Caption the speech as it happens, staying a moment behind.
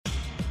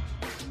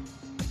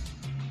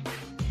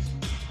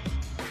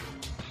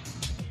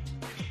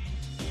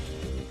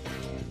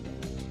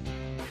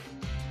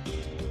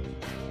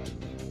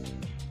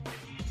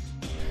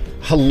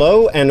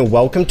Hello and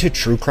welcome to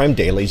True Crime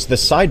Daily's The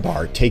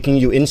Sidebar, taking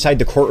you inside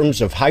the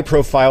courtrooms of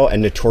high-profile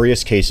and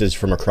notorious cases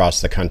from across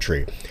the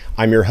country.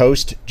 I'm your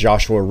host,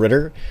 Joshua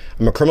Ritter.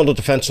 I'm a criminal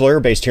defense lawyer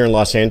based here in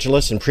Los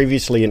Angeles and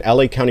previously an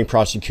LA County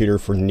prosecutor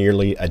for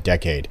nearly a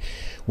decade.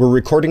 We're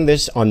recording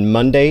this on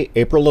Monday,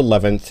 April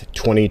 11th,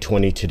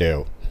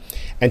 2022.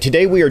 And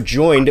today we are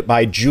joined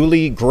by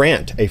Julie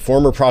Grant, a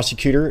former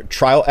prosecutor,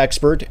 trial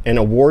expert, and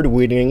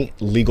award-winning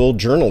legal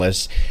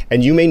journalist,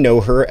 and you may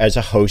know her as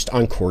a host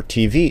on Court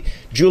TV.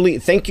 Julie,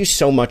 thank you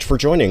so much for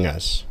joining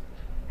us.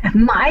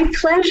 My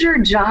pleasure,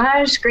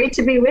 Josh. Great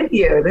to be with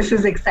you. This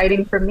is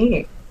exciting for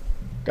me.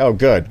 Oh,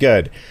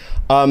 good.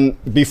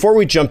 Before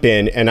we jump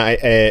in, and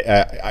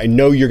I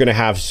know you're going to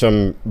have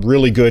some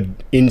really good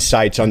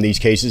insights on these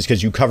cases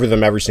because you cover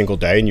them every single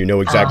day and you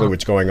know exactly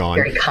what's going on.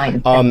 Very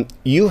kind.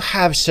 You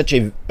have such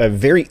a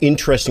very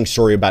interesting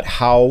story about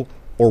how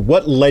or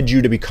what led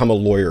you to become a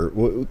lawyer.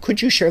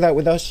 Could you share that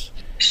with us?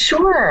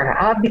 Sure,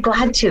 I'll be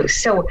glad to.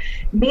 So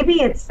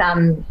maybe it's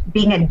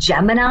being a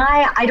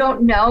Gemini, I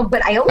don't know,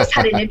 but I always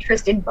had an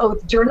interest in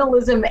both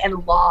journalism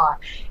and law.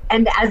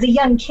 And as a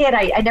young kid,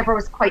 I never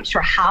was quite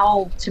sure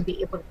how to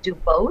be able to do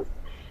both.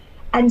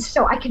 And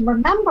so I can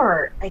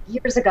remember like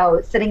years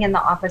ago sitting in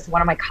the office of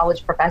one of my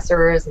college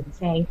professors and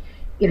saying,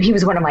 you know, he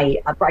was one of my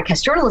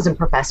broadcast journalism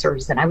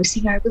professors. And I was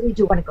saying, I really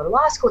do want to go to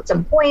law school at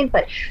some point,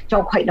 but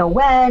don't quite know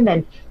when.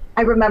 And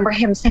I remember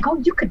him saying, oh,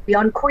 you could be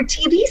on Court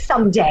TV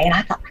someday. And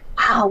I thought,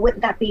 wow,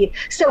 wouldn't that be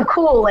so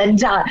cool?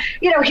 And,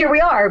 here we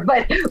are.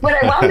 But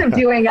what I wound up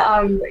doing,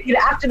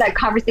 after that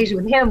conversation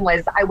with him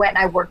was I went and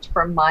I worked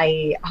for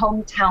my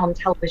hometown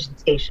television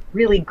station,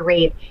 really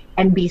great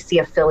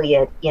NBC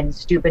affiliate in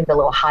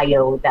Steubenville,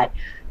 Ohio, that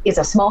is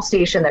a small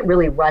station that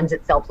really runs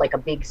itself like a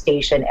big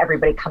station.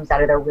 Everybody comes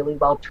out of there really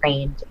well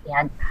trained.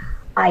 And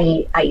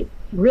I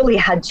really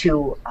had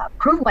to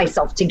prove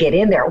myself to get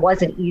in there. It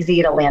wasn't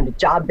easy to land a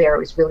job there. It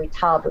was really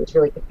tough. It was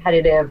really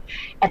competitive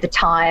at the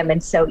time.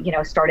 And so,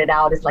 started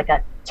out as like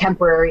a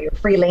temporary or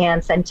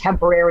freelance and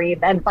temporary,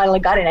 then finally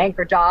got an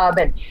anchor job.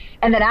 And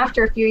then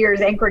after a few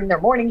years anchoring their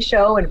morning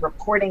show and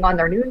reporting on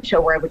their noon show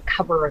where I would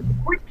cover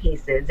the court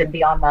cases and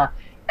be on the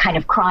kind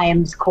of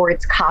crimes,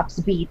 courts, cops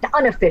beat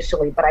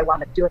unofficially, but I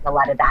wound up doing a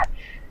lot of that.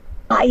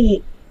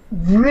 I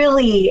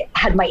really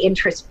had my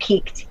interest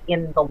peaked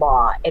in the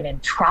law and in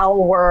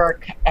trial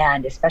work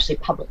and especially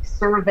public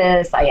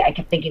service. I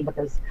kept thinking what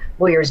those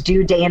lawyers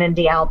do day in and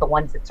day out, the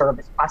ones that serve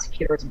as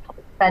prosecutors and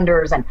public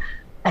defenders. And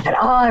I thought,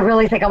 I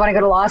really think I want to go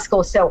to law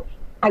school. So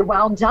I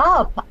wound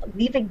up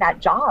leaving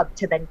that job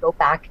to then go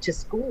back to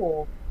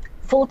school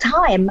full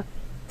time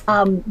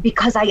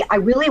because I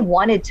really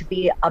wanted to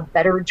be a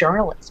better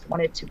journalist,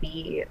 wanted to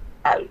be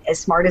as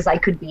smart as I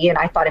could be. And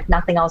I thought, if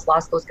nothing else, law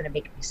school is going to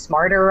make me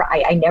smarter.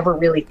 I never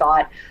really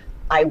thought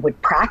I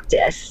would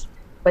practice,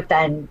 but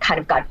then kind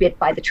of got bit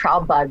by the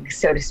trial bug,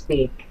 so to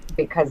speak,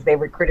 because they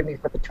recruited me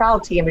for the trial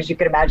team, as you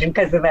can imagine,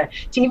 because of the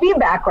TV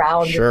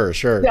background. Sure.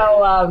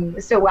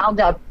 So wound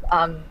up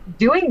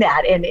doing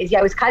that. And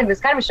it was kind of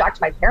a shock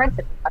to my parents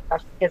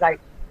because I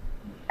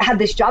had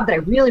this job that I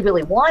really,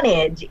 really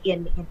wanted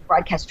in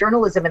broadcast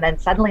journalism. And then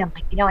suddenly I'm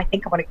like, I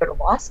think I want to go to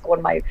law school.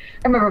 And I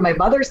remember my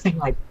mother saying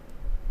like,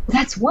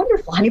 that's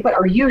wonderful, honey, but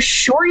are you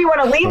sure you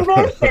want to leave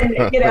this? And,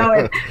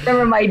 and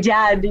remember my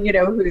dad,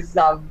 who's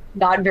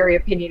not very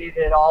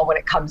opinionated at all when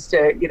it comes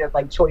to,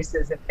 like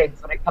choices and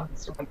things when it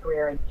comes to my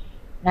career. And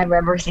I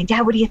remember saying,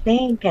 Dad, what do you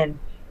think? And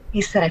he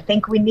said, I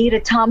think we need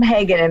a Tom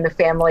Hagen in the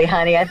family,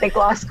 honey. I think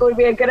law school would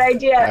be a good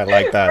idea I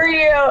like that. for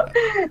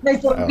you.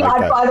 Nice little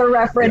Godfather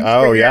reference.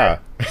 Oh, yeah.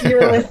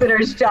 Your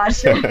listeners,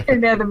 Josh, you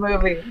know the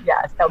movie.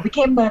 Yeah, so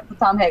became the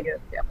Tom Hagen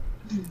of the family.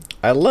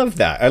 I love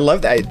that.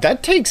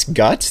 That takes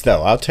guts,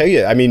 though. I'll tell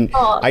you. I mean,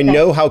 I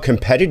know how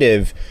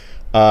competitive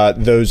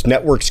those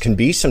networks can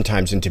be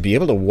sometimes, and to be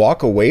able to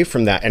walk away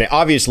from that, and it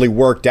obviously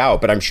worked out,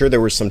 but I'm sure there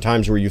were some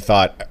times where you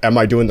thought, am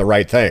I doing the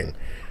right thing?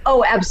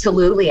 Oh,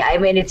 absolutely. I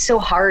mean, it's so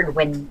hard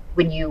when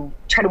you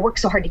try to work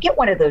so hard to get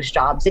one of those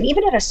jobs. And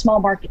even at a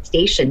small market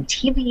station,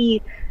 TV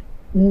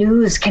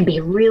news can be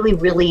really,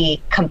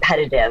 really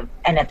competitive.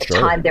 And at the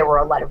time, there were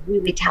a lot of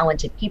really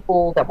talented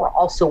people that were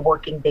also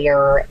working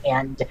there.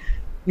 And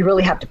you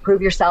really have to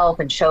prove yourself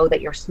and show that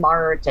you're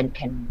smart and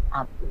can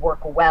work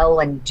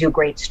well and do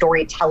great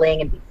storytelling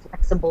and be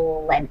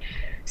flexible. And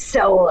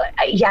so,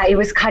 it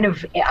was kind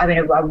of,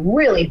 a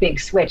really big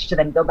switch to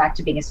then go back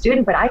to being a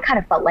student. But I kind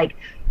of felt like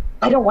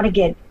I don't want to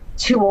get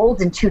too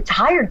old and too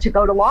tired to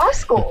go to law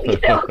school.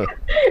 Right.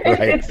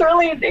 It's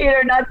really,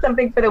 not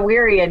something for the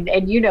weary. And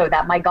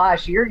that, my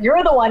gosh,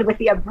 you're the one with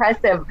the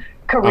impressive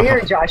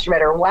career, Josh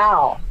Ritter.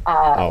 Wow.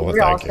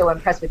 We're also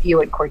impressed with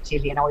you at Court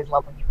TV and always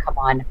love when you come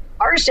on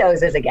our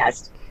shows as a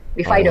guest.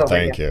 We fight over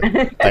thank you.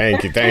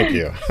 Thank you.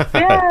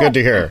 Good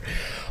to hear.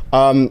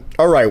 All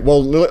right.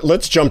 Well,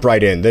 let's jump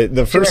right in.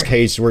 The first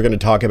case we're going to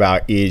talk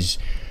about is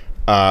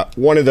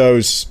one of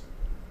those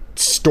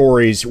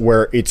stories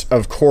where it's,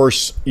 of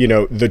course,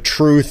 the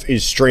truth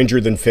is stranger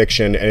than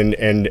fiction,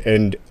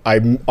 and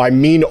I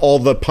mean all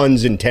the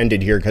puns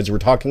intended here, because we're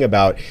talking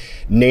about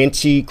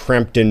Nancy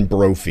Crampton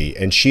Brophy,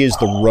 and she is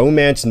the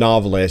romance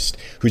novelist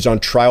who's on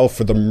trial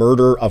for the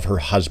murder of her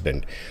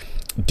husband.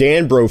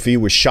 Dan Brophy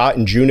was shot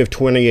in June of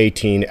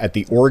 2018 at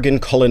the Oregon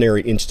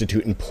Culinary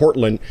Institute in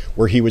Portland,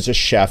 where he was a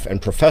chef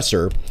and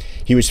professor.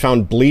 He was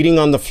found bleeding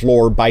on the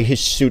floor by his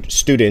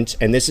students,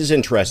 and this is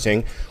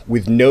interesting,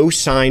 with no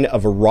sign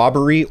of a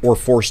robbery or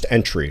forced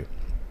entry.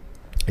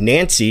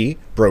 Nancy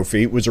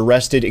Brophy was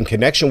arrested in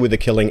connection with the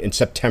killing in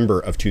September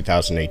of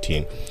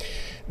 2018.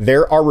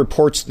 There are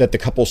reports that the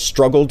couple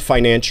struggled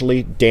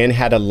financially. Dan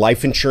had a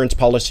life insurance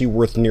policy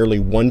worth nearly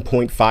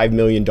 $1.5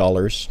 million.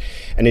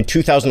 And in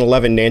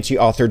 2011, Nancy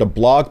authored a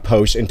blog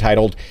post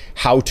entitled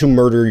 "How to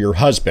Murder Your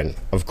Husband,"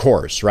 of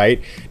course,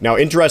 right? Now,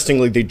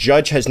 interestingly, the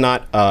judge has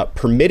not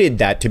permitted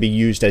that to be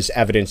used as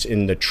evidence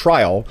in the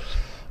trial.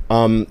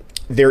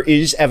 There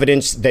is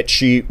evidence that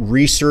she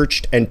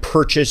researched and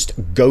purchased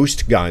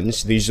ghost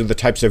guns. These are the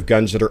types of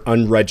guns that are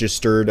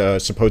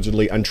unregistered,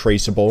 supposedly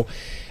untraceable.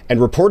 And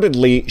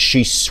reportedly,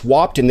 she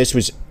swapped, and this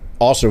was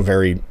also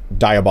very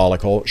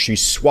diabolical, she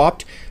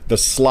swapped the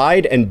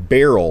slide and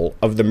barrel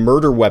of the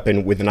murder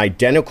weapon with an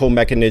identical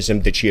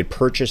mechanism that she had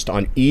purchased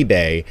on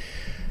eBay,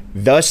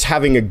 thus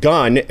having a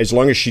gun, as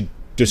long as she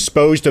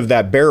disposed of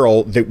that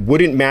barrel, that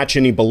wouldn't match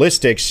any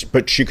ballistics,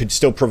 but she could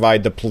still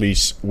provide the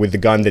police with the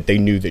gun that they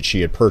knew that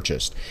she had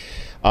purchased.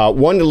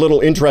 One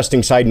little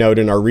interesting side note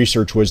in our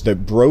research was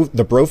that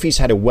the Brophies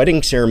had a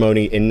wedding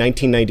ceremony in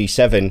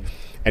 1997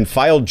 and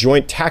filed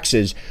joint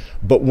taxes,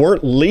 but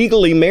weren't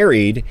legally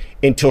married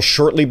until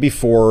shortly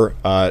before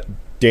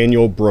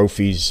Daniel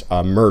Brophy's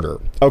murder.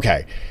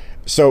 Okay,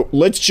 so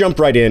let's jump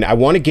right in. I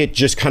want to get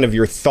just kind of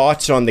your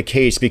thoughts on the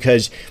case,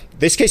 because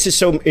this case is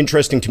so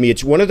interesting to me.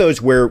 It's one of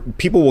those where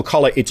people will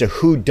call it's a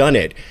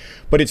whodunit,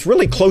 but it's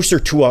really closer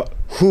to a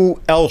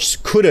who else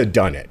could have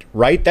done it,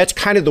 right? That's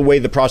kind of the way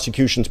the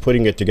prosecution's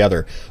putting it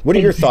together. What are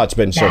your thoughts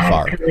been so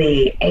far?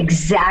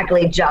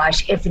 Exactly,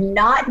 Josh. If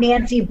not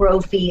Nancy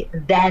Brophy,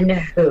 then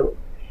who?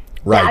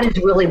 Right. That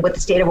is really what the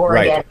state of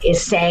Oregon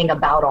is saying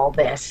about all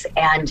this.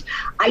 And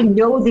I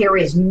know there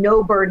is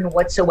no burden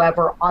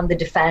whatsoever on the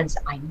defense.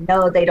 I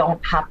know they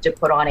don't have to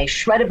put on a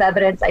shred of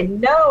evidence. I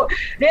know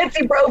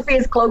Nancy Brophy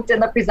is cloaked in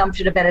the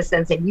presumption of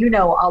innocence, and you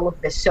know all of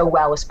this so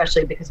well,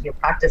 especially because of your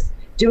practice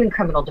doing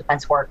criminal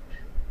defense work.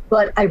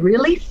 But I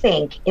really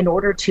think in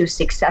order to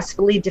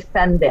successfully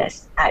defend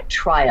this at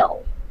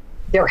trial,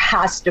 there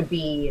has to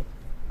be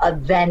a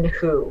then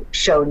who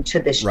shown to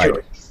this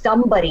jury.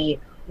 Somebody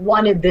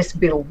wanted this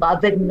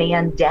beloved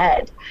man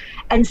dead.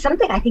 And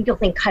something I think you'll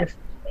think kind of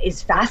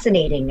is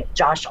fascinating,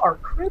 Josh, our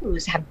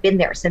crews have been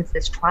there since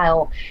this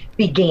trial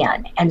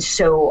began. And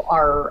so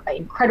our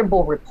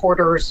incredible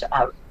reporters,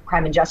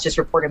 crime and justice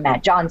reporter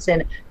Matt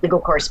Johnson,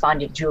 legal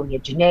correspondent Julia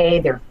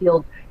Janae, their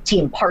field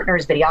team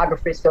partners,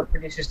 videographers, field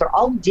producers, they're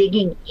all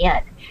digging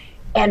in.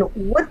 And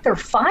what they're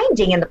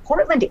finding in the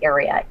Portland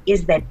area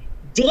is that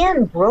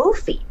Dan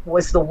Brophy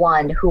was the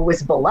one who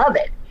was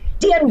beloved.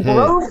 Dan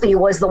Brophy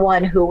was the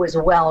one who was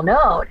well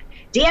known.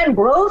 Dan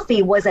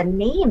Brophy was a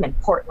name in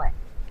Portland.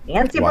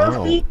 Nancy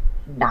Brophy,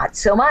 not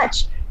so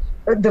much.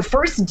 The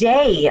first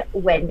day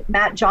when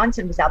Matt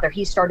Johnson was out there,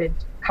 he started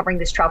covering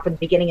this trial from the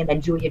beginning, and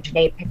then Julia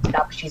Janae picked it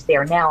up. She's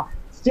there now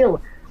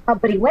still.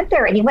 But he went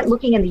there and he went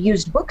looking in the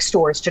used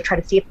bookstores to try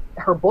to see if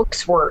her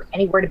books were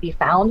anywhere to be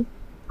found.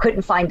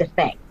 Couldn't find a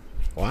thing.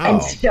 Wow.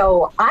 And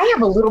so I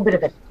have a little bit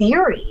of a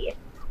theory.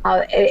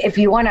 If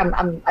you want,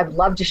 I'd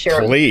love to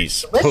share it with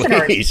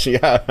listeners. Please,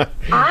 yeah.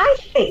 I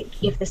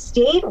think if the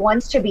state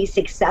wants to be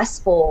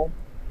successful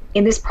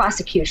in this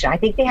prosecution, I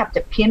think they have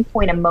to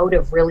pinpoint a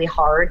motive really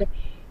hard.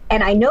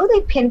 And I know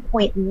they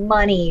pinpoint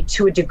money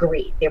to a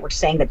degree. They were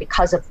saying that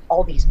because of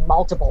all these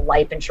multiple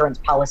life insurance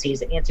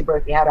policies that Nancy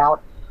Brophy had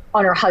out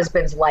on her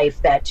husband's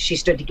life, that she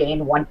stood to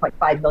gain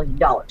 $1.5 million.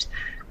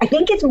 I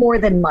think it's more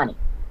than money.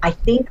 I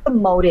think the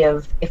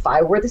motive, if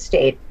I were the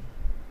state,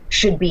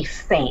 should be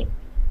fame.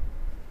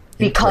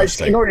 Because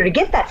in order to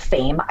get that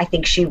fame, I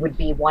think she would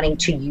be wanting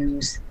to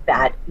use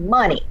that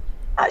money.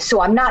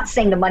 So I'm not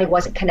saying the money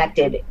wasn't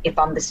connected. If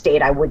I'm the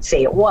state, I would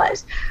say it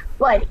was.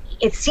 But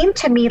it seemed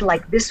to me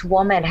like this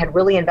woman had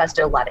really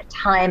invested a lot of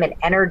time and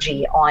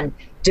energy on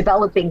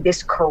developing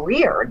this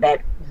career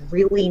that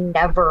really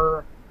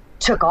never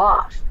took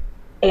off.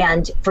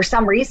 And for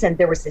some reason,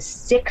 there was this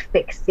sick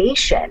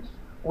fixation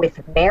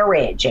with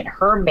marriage and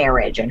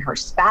her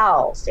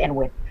spouse and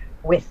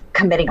with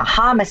committing a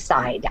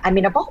homicide. I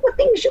mean, of all the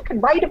things you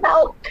can write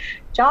about,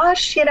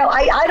 Josh,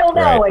 I don't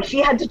know. Right. She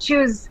had to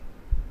choose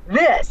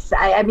this.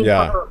 I mean,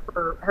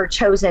 for her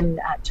chosen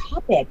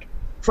topic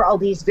for all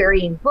these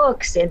varying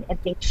books and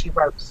things she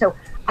wrote. So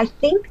I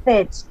think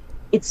that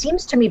it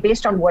seems to me,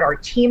 based on what our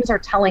teams are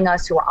telling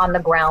us who are on the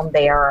ground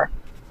there,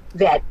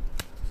 that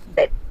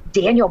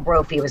Daniel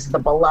Brophy was the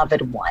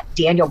beloved one.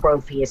 Daniel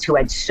Brophy is who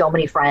had so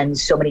many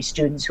friends, so many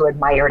students who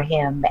admired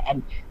him,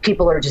 and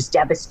people are just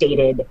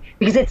devastated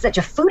because it's such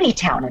a foodie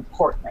town in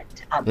Portland.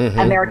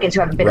 Americans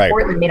who haven't been to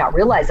Portland may not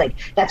realize, like,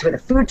 that's where the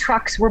food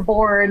trucks were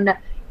born.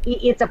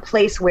 It's a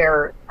place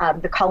where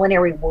the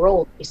culinary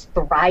world is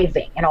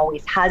thriving and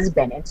always has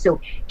been. And so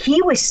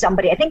he was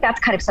somebody, I think that's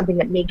kind of something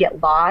that may get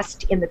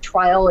lost in the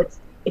trial. It's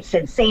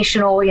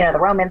sensational, the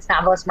romance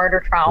novelist murder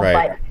trial,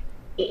 but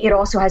it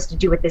also has to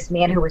do with this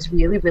man who was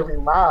really, really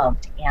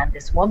loved, and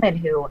this woman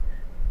who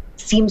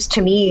seems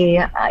to me,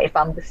 if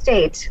I'm the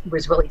state,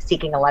 was really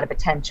seeking a lot of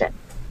attention.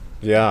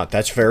 Yeah,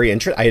 that's very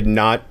interesting. I had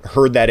not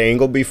heard that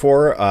angle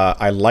before.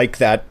 I like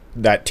that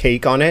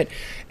take on it,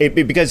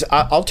 because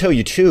I'll tell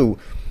you too,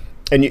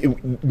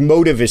 and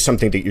motive is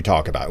something that you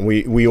talk about. And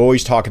we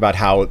always talk about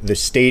how the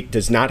state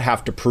does not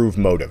have to prove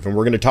motive. And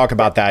we're going to talk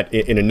about that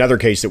in another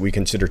case that we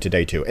consider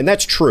today too. And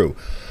that's true.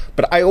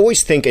 But I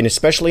always think, and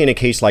especially in a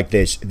case like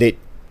this, that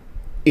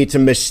it's a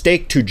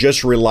mistake to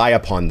just rely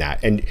upon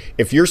that. And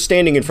if you're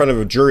standing in front of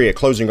a jury at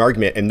closing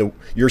argument and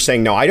you're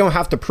saying, no, I don't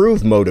have to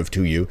prove motive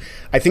to you,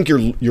 I think you're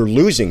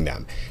losing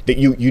them. That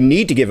you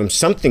need to give them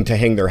something to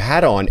hang their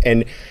hat on.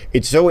 And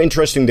it's so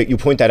interesting that you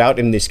point that out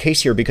in this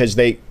case here, because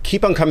they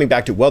keep on coming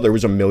back to, well, there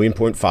was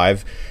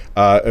 $1.5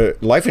 million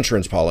life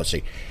insurance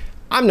policy.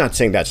 I'm not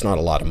saying that's not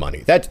a lot of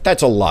money.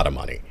 That's a lot of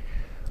money.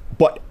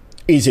 But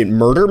is it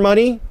murder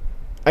money?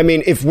 I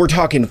mean, if we're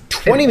talking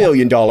 $20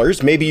 million,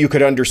 maybe you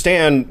could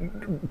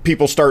understand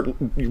people start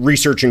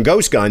researching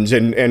ghost guns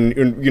and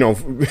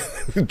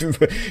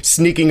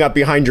sneaking up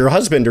behind your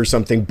husband or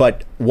something.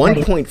 But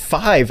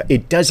 1.5,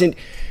 it doesn't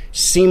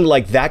seem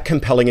like that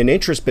compelling an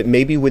interest. But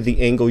maybe with the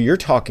angle you're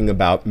talking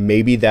about,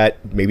 maybe that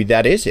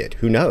is it.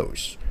 Who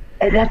knows?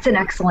 That's an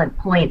excellent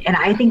point. And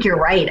I think you're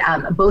right.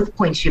 Both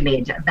points you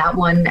made, that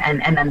one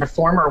and then the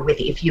former, with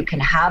if you can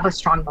have a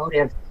strong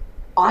motive,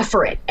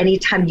 offer it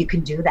anytime you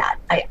can do that.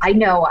 I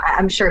know,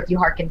 I'm sure if you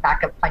harken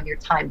back upon your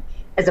time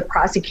as a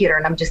prosecutor,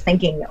 and I'm just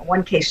thinking,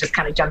 one case just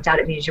kind of jumped out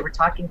at me as you were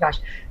talking, Josh,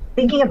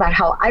 thinking about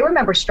how I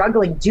remember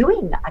struggling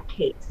doing a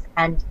case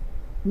and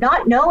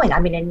not knowing,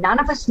 and none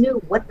of us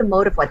knew what the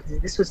motive was.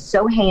 This was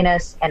so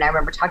heinous. And I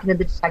remember talking to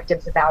the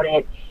detectives about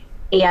it.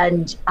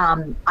 And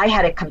I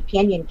had a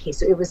companion case.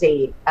 So it was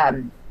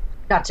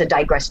not to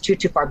digress too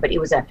far, but it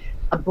was a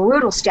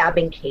brutal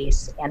stabbing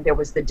case, and there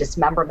was the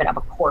dismemberment of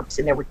a corpse,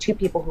 and there were two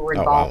people who were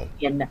involved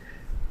in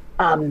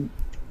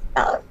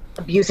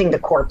abusing the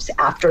corpse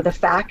after the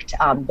fact,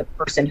 the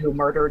person who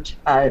murdered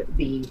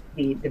the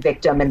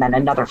victim, and then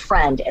another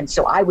friend. And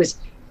so I was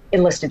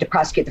enlisted to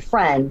prosecute the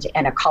friend,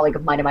 and a colleague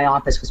of mine in my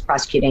office was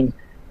prosecuting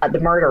the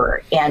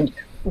murderer. And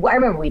I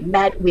remember we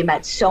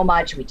met so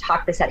much, we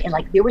talked this out, and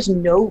there was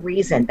no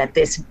reason that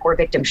this poor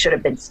victim should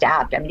have been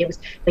stabbed. It was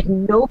like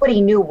nobody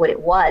knew what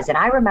it was. And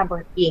I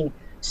remember being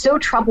so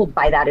troubled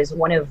by that as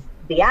one of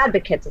the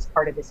advocates as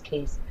part of this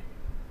case,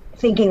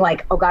 thinking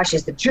oh gosh,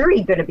 is the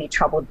jury going to be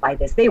troubled by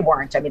this? They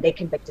weren't. They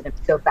convicted him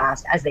so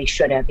fast, as they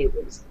should have. It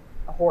was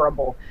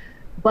horrible.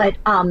 But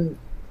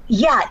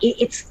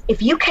it's,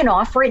 if you can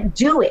offer it,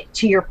 do it,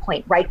 to your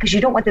point, right? Because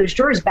you don't want those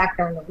jurors back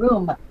there in the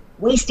room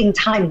wasting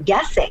time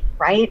guessing,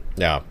 right?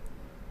 Yeah.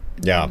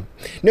 No,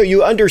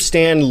 you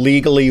understand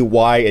legally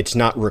why it's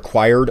not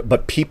required,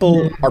 but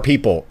people are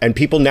people, and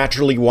people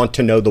naturally want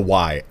to know the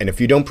why. And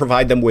if you don't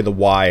provide them with a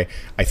why,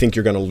 I think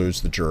you're going to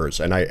lose the jurors.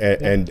 And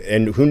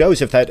and who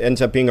knows if that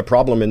ends up being a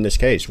problem in this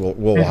case? We're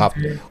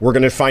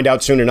going to find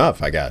out soon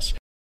enough, I guess.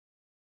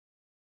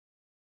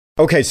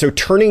 Okay, so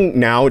turning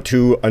now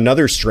to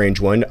another strange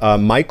one,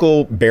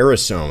 Michael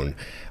Barisone.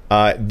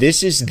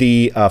 This is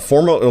the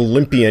former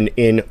Olympian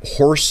in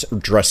horse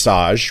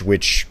dressage,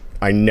 which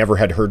I never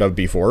had heard of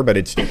before, but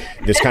it's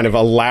this kind of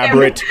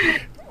elaborate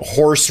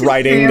horse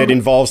riding that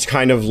involves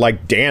kind of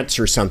like dance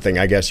or something,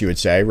 I guess you would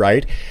say,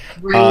 right?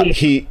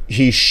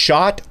 He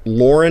shot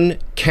Lauren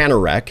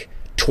Kanarek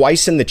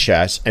twice in the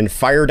chest and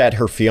fired at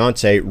her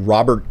fiance,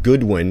 Robert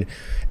Goodwin.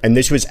 And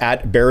this was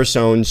at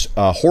Barisone's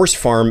horse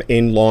farm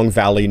in Long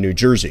Valley, New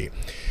Jersey.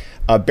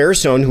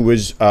 Barisone, who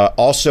was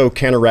also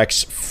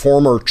Kanarek's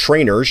former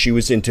trainer, she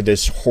was into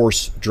this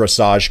horse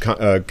dressage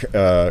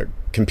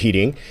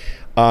competing,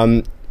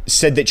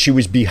 said that she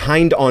was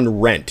behind on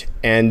rent.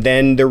 And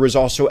then there was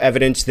also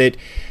evidence that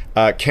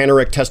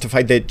Kanarek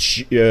testified that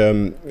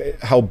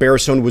how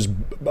Barisone was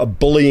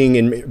bullying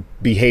in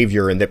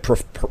behavior, and that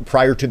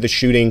prior to the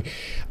shooting,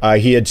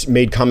 he had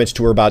made comments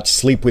to her about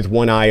sleep with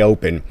one eye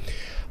open.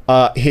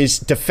 His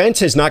defense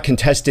has not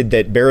contested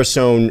that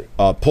Barisone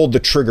pulled the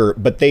trigger,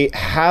 but they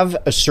have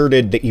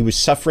asserted that he was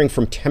suffering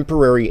from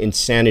temporary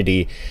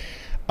insanity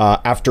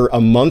after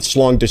a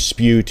months-long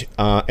dispute,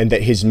 and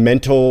that his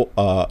mental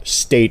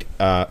state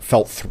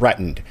felt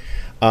threatened.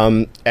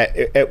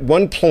 At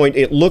one point,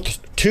 it looked,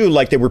 too,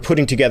 like they were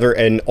putting together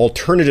an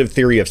alternative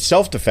theory of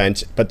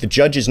self-defense, but the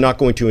judge is not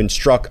going to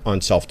instruct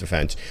on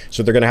self-defense.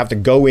 So they're going to have to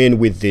go in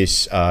with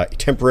this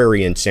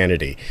temporary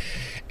insanity.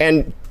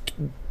 And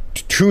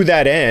to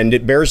that end,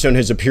 Barisone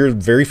has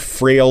appeared very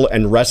frail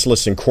and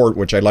restless in court,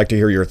 which I'd like to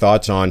hear your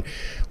thoughts on,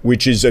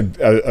 which is a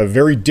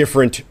very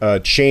different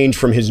change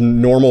from his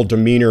normal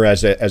demeanor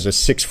as a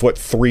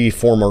 6'3"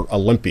 former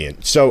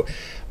Olympian. So,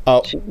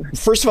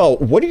 first of all,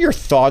 what are your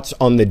thoughts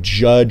on the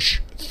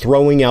judge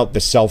throwing out the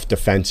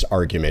self-defense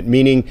argument,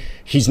 meaning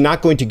he's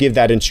not going to give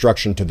that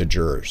instruction to the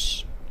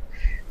jurors?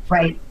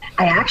 Right.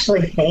 I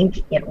actually think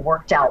it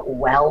worked out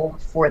well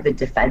for the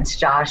defense,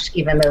 Josh,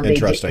 even though they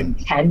didn't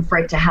intend for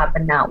it to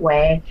happen that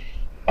way.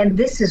 And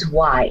this is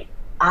why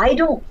I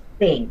don't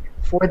think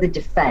for the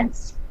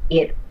defense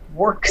it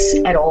works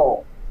at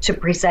all to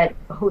present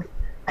both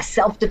a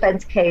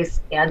self-defense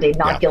case and a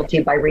not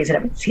guilty by reason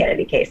of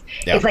insanity case.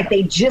 Yeah. It's like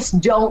they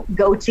just don't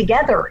go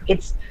together.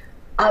 It's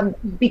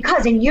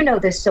because, and you know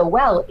this so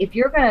well, if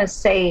you're going to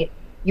say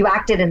you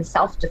acted in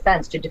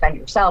self-defense to defend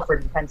yourself or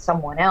to defend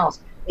someone else,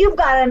 you've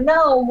got to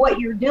know what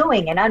you're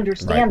doing and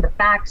understand the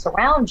facts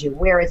around you.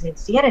 Whereas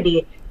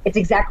insanity, it's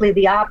exactly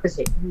the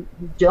opposite. You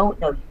don't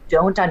know, you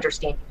don't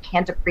understand, you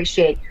can't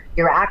appreciate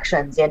your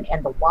actions and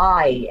the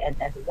why and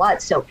the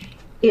what. So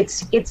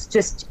it's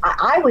just,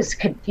 I was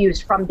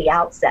confused from the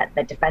outset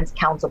that defense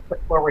counsel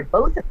put forward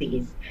both of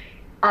these.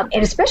 And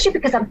especially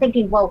because I'm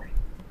thinking, well,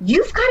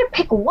 you've got to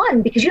pick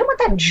one, because you don't want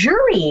that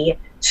jury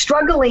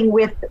struggling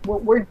with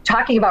what we're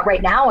talking about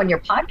right now on your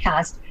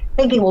podcast,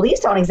 thinking, well, these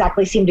don't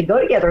exactly seem to go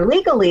together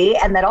legally.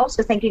 And then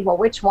also thinking, well,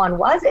 which one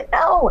was it?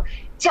 No,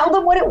 tell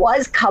them what it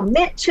was,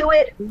 commit to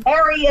it,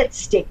 marry it,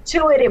 stick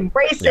to it,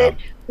 embrace it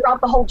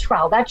throughout the whole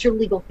trial. That's your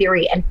legal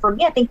theory. And for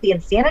me, I think the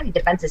insanity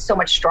defense is so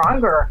much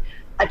stronger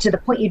to the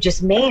point you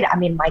just made. I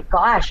mean, my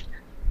gosh,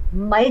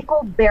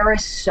 Michael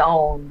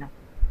Barisone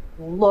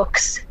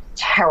looks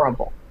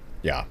terrible.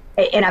 Yeah.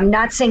 And I'm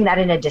not saying that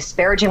in a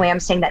disparaging way. I'm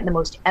saying that in the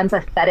most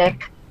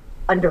empathetic,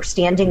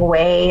 understanding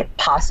way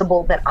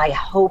possible, that I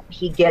hope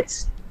he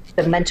gets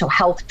the mental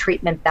health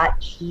treatment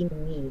that he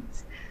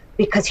needs.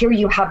 Because here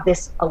you have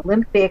this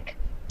Olympic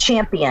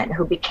champion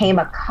who became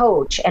a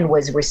coach and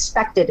was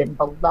respected and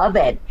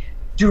beloved,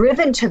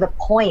 driven to the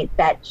point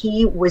that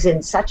he was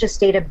in such a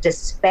state of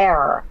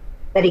despair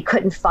that he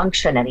couldn't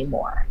function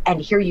anymore.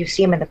 And here you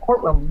see him in the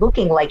courtroom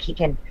looking like he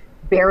can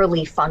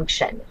barely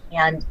function.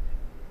 And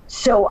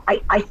so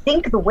I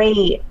think the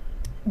way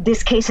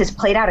this case has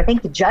played out, I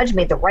think the judge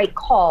made the right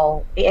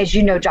call. As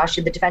you know, Josh,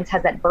 the defense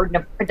has that burden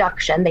of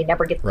production. They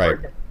never get the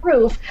burden of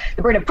proof.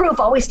 The burden of proof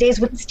always stays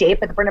with the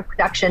state, but the burden of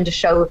production to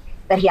show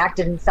that he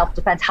acted in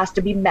self-defense has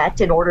to be met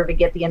in order to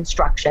get the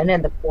instruction.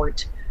 And the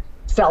court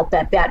felt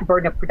that that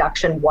burden of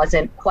production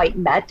wasn't quite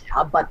met,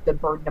 but the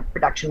burden of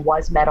production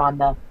was met on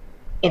the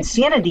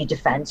insanity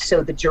defense.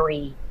 So the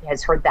jury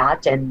has heard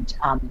that and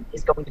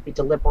is going to be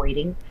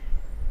deliberating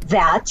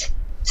that.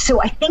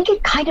 So I think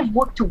it kind of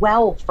worked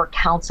well for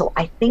counsel.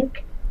 I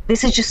think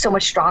this is just so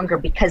much stronger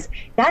because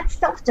that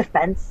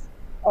self-defense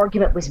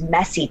argument was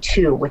messy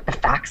too with the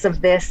facts of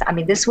this. I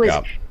mean, this was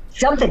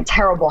something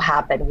terrible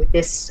happened with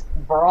this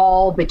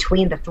brawl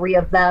between the three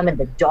of them and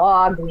the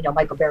dog. We know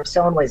Michael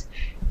Barisone was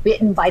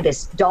bitten by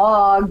this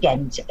dog,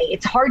 and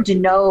it's hard to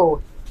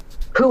know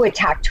who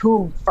attacked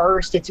whom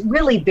first. It's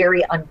really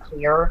very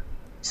unclear.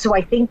 So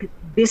I think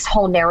this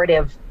whole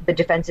narrative the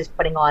defense is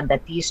putting on,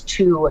 that these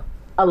two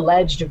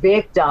alleged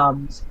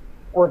victims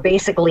were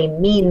basically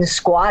mean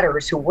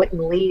squatters who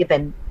wouldn't leave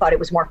and thought it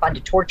was more fun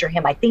to torture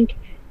him, I think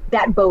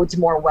that bodes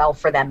more well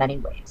for them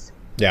anyways.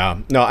 Yeah,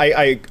 no,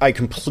 I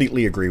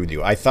completely agree with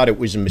you. I thought it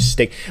was a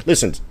mistake.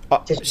 Listen,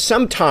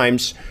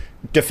 sometimes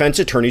defense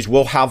attorneys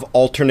will have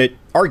alternate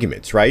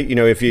arguments, right? You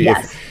know, if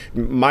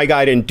my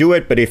guy didn't do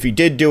it, but if he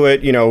did do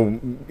it, you know,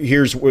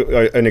 here's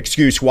an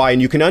excuse why.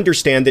 And you can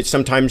understand that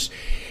sometimes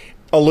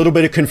a little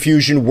bit of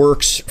confusion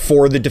works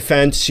for the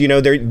defense. You know,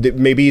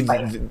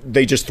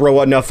 they just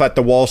throw enough at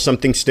the wall,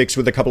 something sticks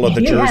with a couple of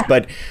the jurors.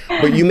 But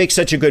you make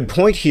such a good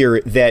point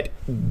here that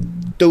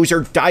those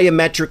are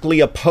diametrically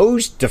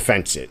opposed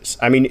defenses.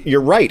 I mean,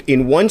 you're right.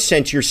 In one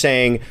sense, you're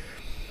saying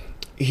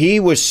he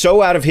was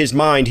so out of his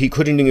mind, he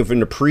couldn't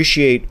even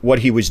appreciate what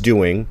he was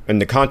doing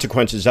and the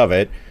consequences of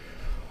it.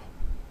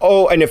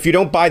 Oh, and if you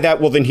don't buy that,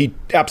 well, then he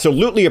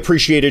absolutely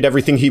appreciated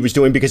everything he was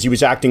doing because he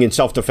was acting in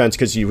self-defense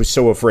because he was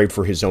so afraid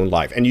for his own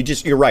life. And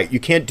you're right.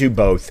 You can't do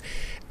both.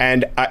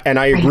 And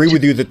I agree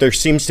with you that there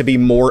seems to be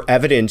more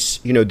evidence.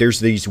 You know, there's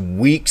these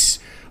weeks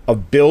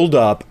of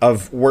buildup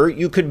of where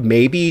you could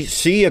maybe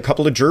see a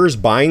couple of jurors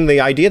buying the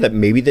idea that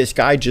maybe this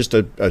guy just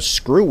a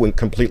screw went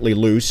completely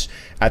loose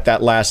at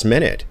that last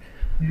minute.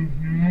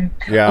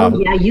 Mm-hmm. Yeah. Oh,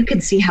 yeah, you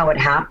can see how it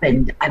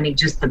happened. I mean,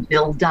 just the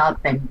buildup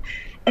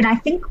and I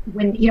think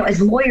when, you know,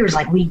 as lawyers,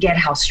 like, we get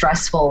how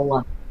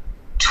stressful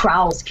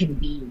trials can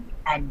be.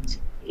 And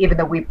even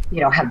though we,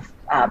 you know, have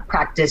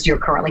practiced, you're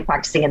currently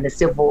practicing in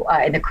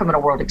the in the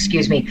criminal world,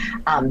 excuse me.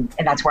 And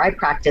that's where I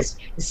practice.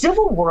 The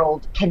civil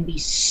world can be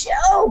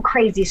so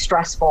crazy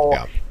stressful.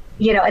 Yeah.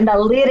 You know, and the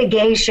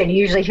litigation, you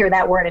usually hear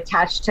that word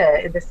attached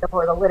to the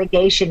civil, or the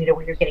litigation, you know,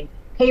 when you're getting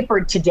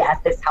papered to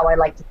death is how I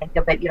like to think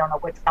of it. You don't know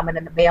what's coming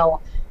in the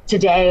mail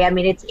today. I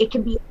mean, it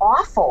can be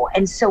awful.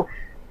 And so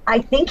I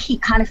think he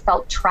kind of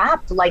felt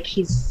trapped, like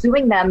he's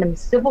suing them in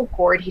civil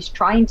court. He's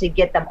trying to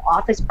get them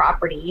off his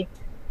property,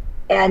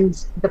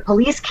 and the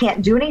police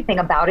can't do anything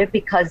about it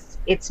because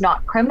it's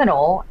not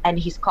criminal. And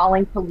he's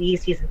calling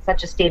police. He's in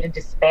such a state of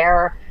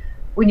despair.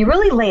 When you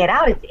really lay it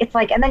out, it's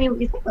like, and then you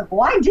think, like,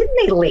 why didn't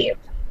they leave?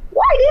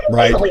 Why didn't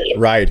they leave?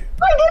 Right.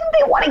 Why didn't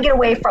they want to get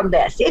away from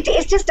this?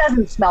 It just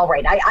doesn't smell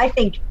right. I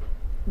think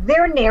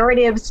their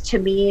narratives, to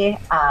me,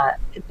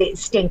 they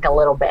stink a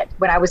little bit.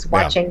 When I was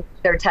watching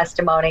their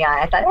testimony,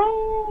 I thought,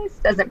 this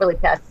doesn't really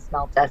pass the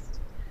smell test.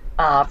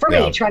 For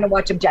me, trying to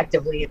watch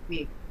objectively.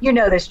 You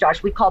know this,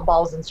 Josh. We call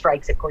balls and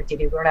strikes at Court TV.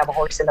 We don't have a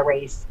horse in the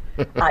race.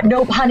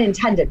 No pun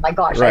intended. My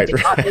gosh, I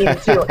did not mean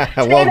to.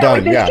 Well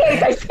done. With this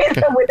case. I say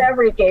that with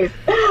every case.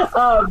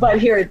 But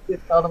here,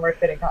 it's all the more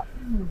fitting.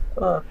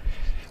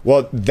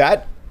 Well,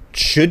 that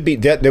should be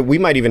that we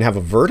might even have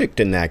a verdict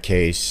in that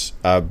case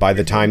by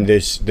the time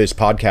this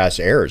podcast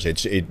airs.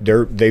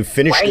 They've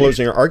finished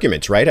closing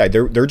arguments, right?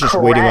 They're just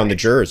waiting on the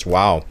jurors.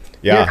 Wow.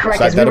 Yeah, you're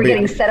correct. As we were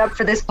getting set up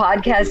for this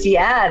podcast,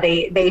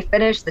 they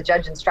finished. The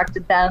judge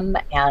instructed them,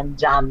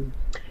 and I'm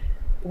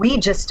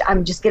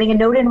just getting a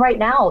note in right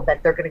now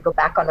that they're going to go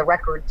back on the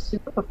record soon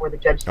before the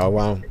judge. Oh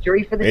wow! The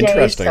jury for the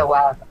day. So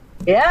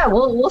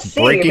we'll see.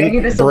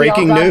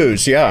 Breaking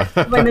news. Yeah.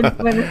 when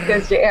this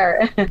goes to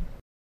air.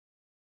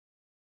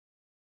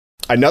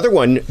 Another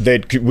one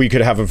that we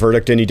could have a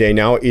verdict any day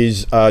now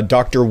is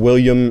Dr.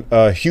 William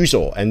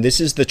Husel. And this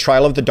is the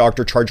trial of the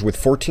doctor charged with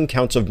 14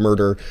 counts of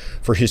murder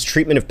for his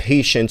treatment of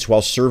patients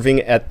while serving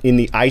in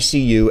the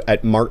ICU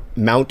at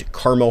Mount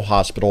Carmel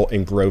Hospital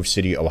in Grove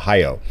City,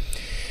 Ohio.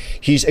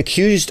 He's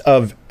accused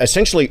of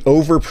essentially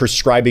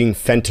overprescribing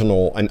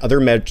fentanyl and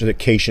other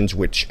medications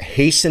which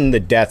hasten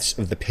the deaths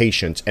of the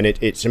patients. And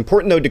it's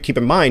important, though, to keep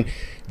in mind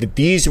that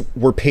these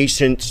were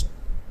patients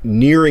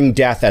nearing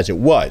death as it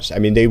was. I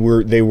mean, they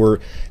were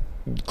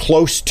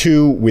close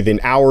to, within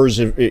hours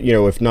of,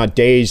 if not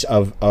days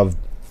of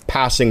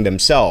passing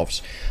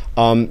themselves.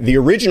 The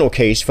original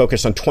case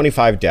focused on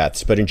 25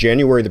 deaths, but in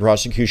January, the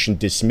prosecution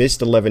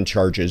dismissed 11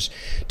 charges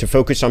to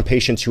focus on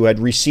patients who had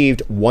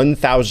received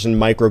 1,000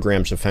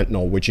 micrograms of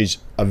fentanyl, which is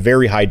a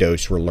very high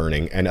dose, we're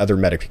learning, and other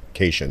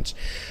medications.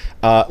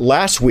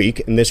 Last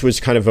week, and this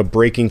was kind of a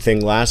breaking thing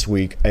last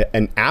week,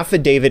 an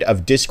affidavit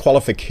of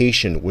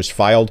disqualification was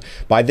filed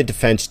by the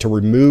defense to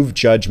remove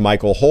Judge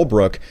Michael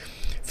Holbrook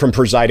from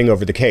presiding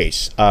over the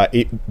case.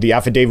 The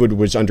affidavit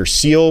was under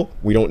seal.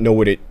 We don't know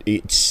what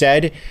it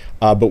said,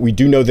 but we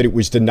do know that it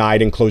was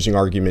denied and closing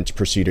arguments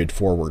proceeded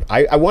forward.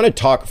 I want to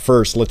talk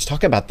first. Let's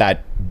talk about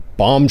that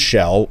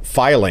bombshell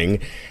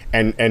filing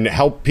and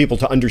help people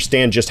to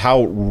understand just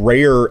how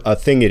rare a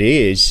thing it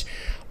is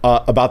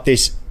about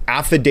this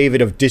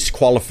affidavit of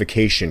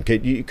disqualification.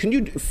 Can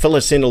you fill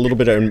us in a little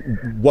bit on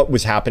what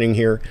was happening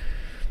here?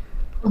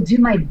 I'll do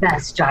my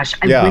best, Josh.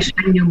 I wish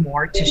I knew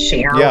more to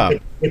share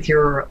with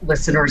your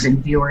listeners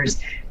and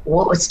viewers.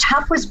 What was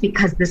tough was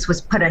because this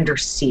was put under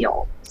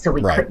seal, so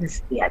we couldn't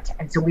see it.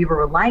 And so we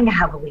were relying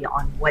heavily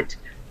on what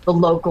the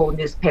local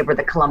newspaper,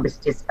 the Columbus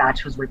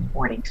Dispatch, was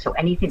reporting. So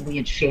anything we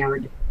had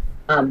shared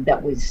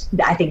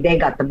I think they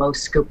got the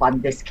most scoop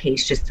on this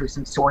case just through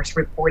some source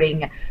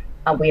reporting.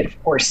 We had,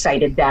 of course,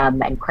 cited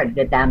them and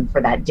credited them for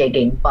that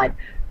digging. But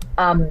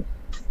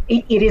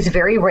it is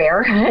very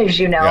rare, as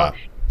you know,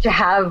 to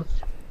have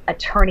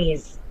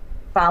attorneys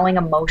filing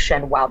a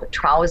motion while the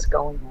trial is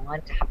going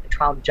on, to have the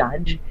trial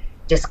judge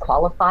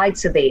disqualified.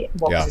 So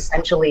what was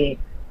essentially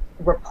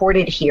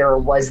reported here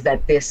was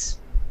that this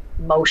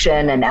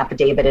motion and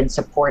affidavit in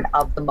support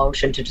of the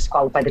motion to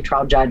disqualify the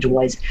trial judge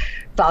was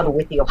filed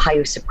with the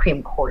Ohio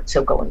Supreme Court.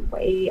 So going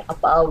way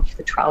above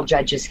the trial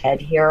judge's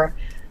head here.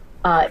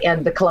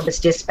 And the Columbus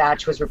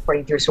Dispatch was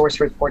reporting through source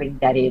reporting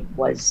that it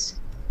was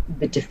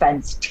the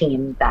defense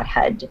team that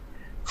had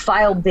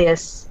filed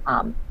this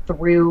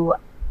through,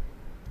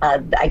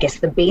 I guess,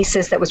 the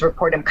basis that was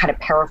reported. I'm kind of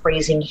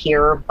paraphrasing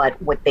here,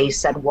 but what they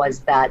said was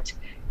that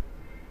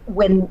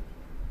when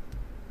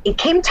it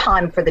came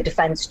time for the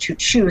defense to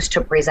choose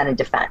to present a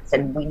defense,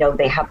 and we know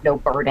they have no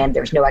burden,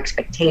 there's no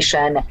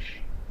expectation,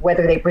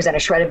 whether they present a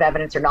shred of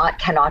evidence or not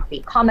cannot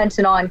be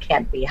commented on,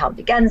 can't be held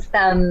against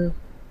them.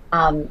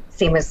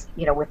 Same as,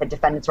 with the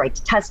defendant's right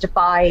to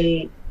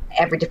testify.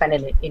 Every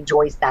defendant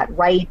enjoys that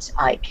right.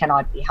 It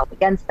cannot be held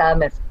against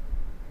them. If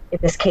in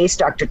this case,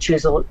 Dr.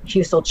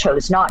 Husel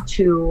chose not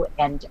to,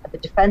 and the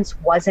defense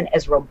wasn't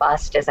as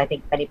robust as I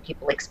think many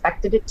people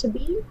expected it to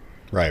be.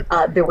 Right.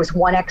 There was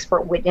one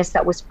expert witness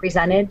that was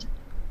presented,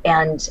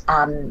 and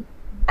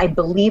I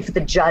believe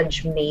the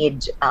judge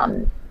made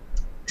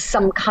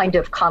some kind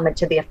of comment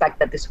to the effect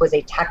that this was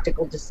a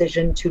tactical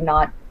decision to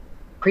not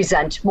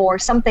present more.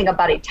 Something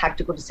about a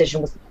tactical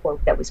decision was the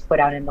quote that was put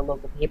out in the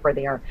local paper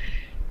there.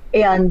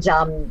 And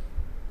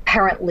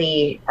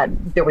apparently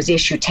there was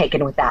issue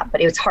taken with that, but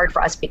it was hard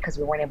for us because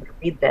we weren't able to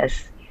read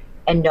this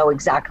and know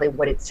exactly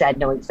what it said,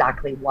 know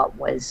exactly what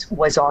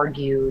was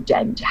argued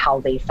and how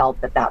they felt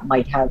that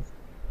might have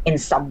in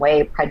some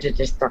way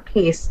prejudiced their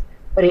case.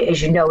 But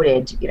as you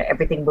noted,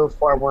 everything moved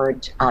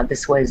forward.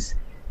 This was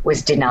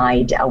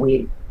denied.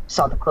 We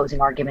saw the closing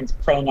arguments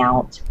playing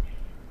out.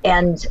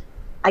 And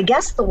I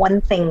guess the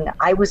one thing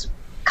I was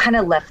kind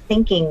of left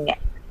thinking,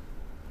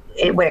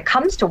 when it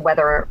comes to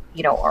whether,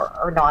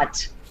 or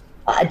not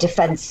a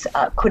defense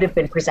could have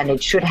been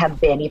presented, should have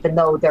been, even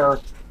though there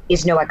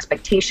is no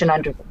expectation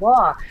under the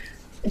law,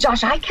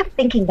 Josh, I kept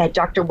thinking that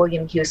Dr.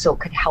 William Husel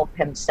could help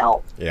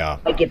himself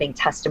by giving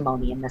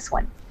testimony in this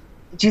one.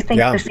 Do you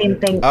think the same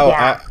thing? Oh,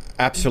 yeah.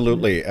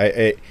 Absolutely.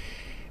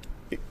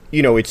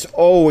 It's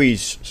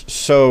always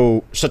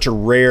such a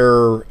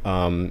rare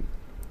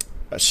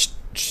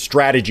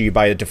strategy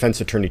by a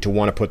defense attorney to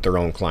want to put their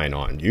own client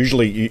on.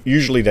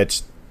 Usually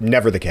that's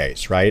never the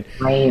case, right?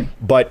 Right.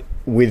 But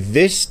with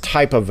this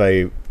type of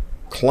a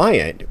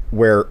client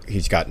where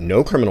he's got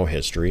no criminal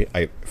history,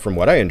 from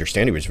what I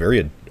understand, he was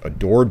very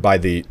adored by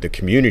the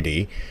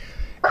community.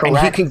 Correct.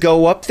 And he can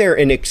go up there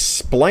and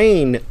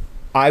explain,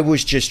 I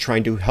was just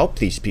trying to help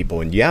these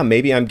people. And yeah,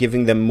 maybe I'm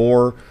giving them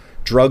more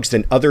drugs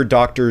than other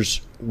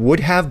doctors would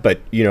have, but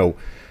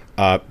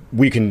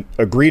we can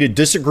agree to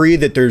disagree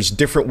that there's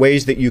different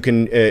ways that you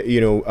can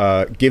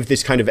give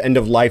this kind of end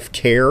of life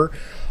care.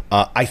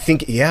 I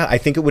think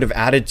it would have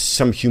added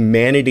some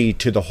humanity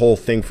to the whole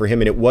thing for him,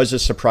 and it was a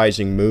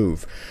surprising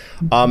move.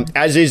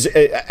 As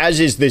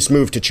is this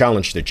move to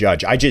challenge the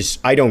judge.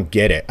 I don't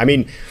get it. I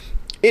mean,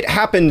 it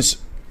happens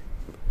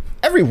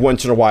every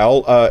once in a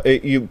while.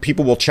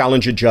 People will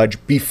challenge a judge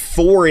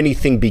before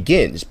anything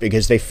begins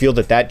because they feel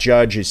that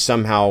judge is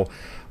somehow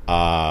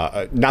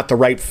not the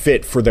right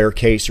fit for their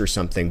case or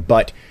something.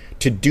 But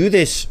to do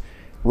this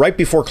right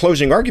before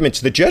closing arguments,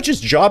 the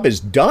judge's job is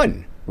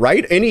done.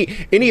 Right? Any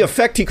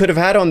effect he could have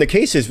had on the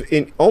case is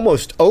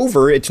almost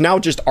over. It's now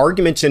just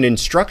arguments and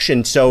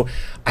instruction. So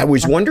I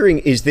was wondering,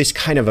 is this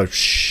kind of a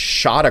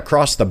shot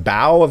across the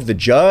bow of the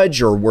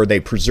judge, or were they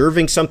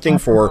preserving something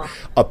for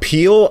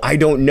appeal? I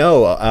don't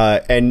know.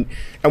 And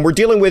we're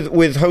dealing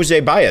with Jose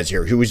Baez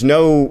here, who is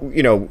no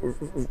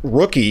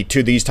rookie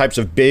to these types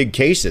of big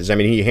cases. I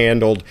mean, he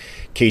handled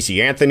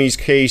Casey Anthony's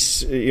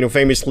case,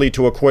 famously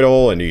to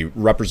acquittal, and he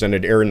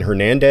represented Aaron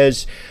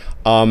Hernandez.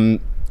 A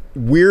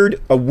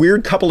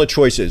weird couple of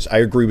choices. I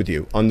agree with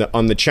you on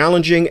the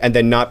challenging and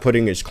then not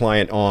putting his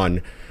client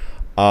on.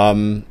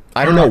 I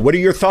don't know. What are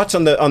your thoughts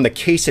on the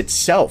case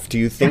itself? Do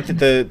you think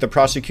that the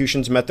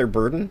prosecutions met their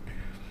burden?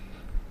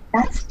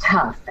 That's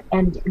tough.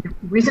 And the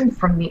reason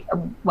for me,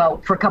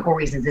 for a couple of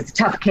reasons, it's a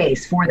tough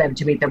case for them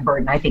to meet their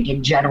burden, I think,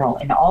 in general.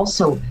 And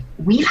also,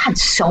 we've had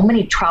so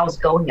many trials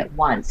going at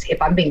once.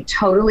 If I'm being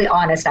totally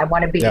honest, I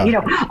want to be,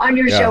 on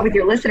your show with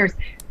your listeners.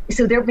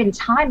 So there have been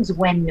times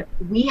when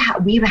we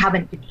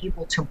haven't been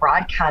able to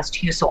broadcast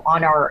Husel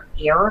on our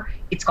air.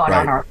 It's gone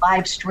on our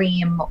live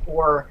stream,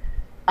 or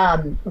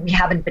we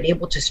haven't been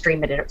able to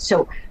stream it.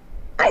 So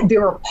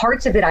there are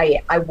parts of it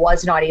I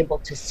was not able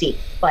to see.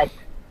 But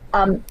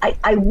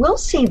I will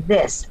say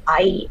this.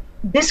 I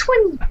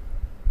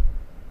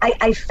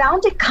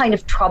found it kind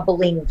of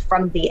troubling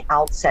from the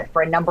outset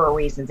for a number of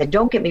reasons. And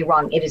don't get me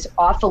wrong, it is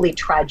awfully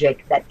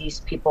tragic that these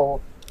people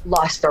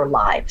lost their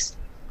lives.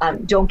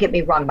 Don't get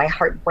me wrong, my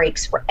heart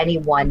breaks for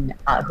anyone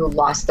who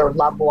lost their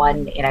loved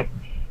one in a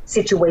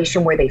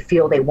situation where they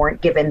feel they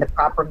weren't given the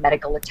proper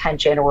medical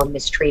attention or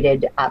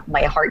mistreated.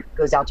 My heart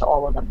goes out to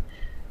all of them.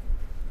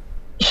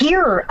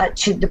 Here,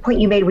 to the point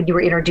you made when you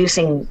were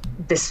introducing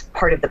this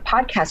part of the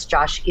podcast,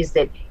 Josh, is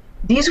that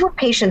these were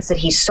patients that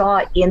he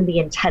saw in the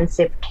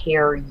intensive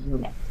care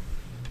unit.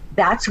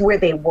 That's where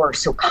they were.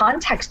 So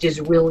context is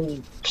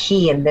really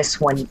key in this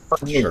one for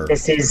me. Sure.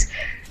 This is,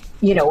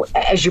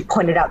 as you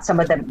pointed out, some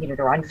of them,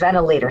 they're on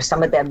ventilators.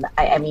 Some of them,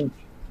 I mean,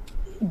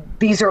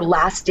 these are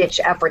last-ditch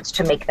efforts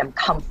to make them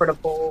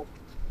comfortable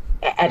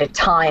at a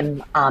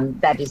time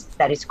that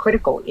is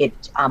critical. It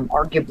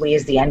arguably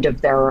is the end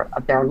of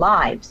their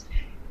lives.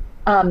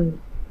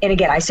 And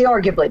again, I say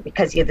arguably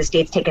because the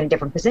state's taken a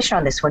different position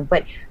on this one,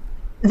 but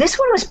this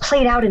one was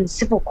played out in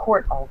civil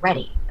court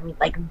already. I mean,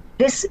 like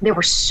this, there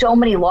were so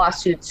many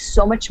lawsuits,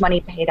 so much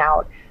money paid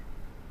out.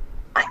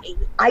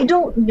 I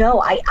don't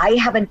know. I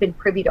haven't been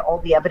privy to all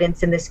the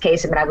evidence in this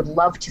case. I mean, I would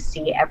love to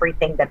see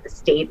everything that the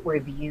state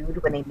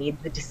reviewed when they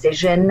made the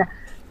decision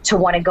to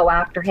want to go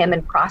after him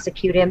and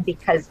prosecute him,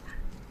 because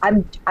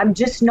I'm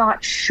just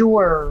not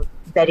sure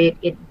that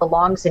it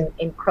belongs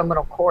in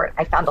criminal court.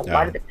 I found a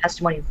lot of the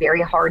testimony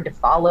very hard to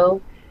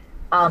follow.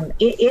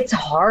 It's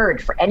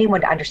hard for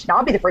anyone to understand.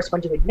 I'll be the first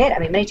one to admit. I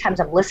mean, many times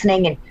I'm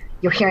listening and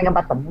you're hearing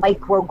about the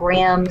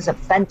micrograms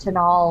of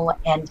fentanyl,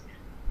 and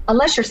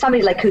unless you're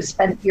somebody like who's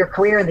spent your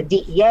career in the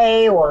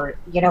DEA or,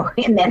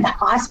 in the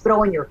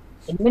hospital and you're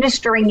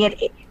administering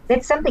it,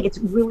 that's something it's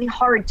really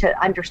hard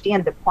to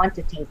understand the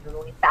quantities, the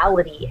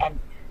lethality.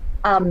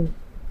 And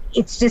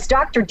it's just,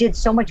 doctor did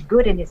so much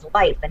good in his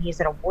life, and he's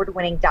an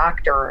award-winning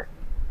doctor,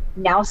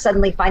 now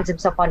suddenly finds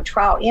himself on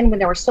trial. And when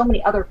there were so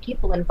many other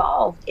people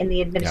involved in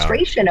the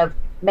administration of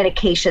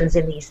medications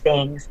in these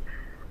things,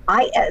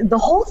 the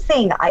whole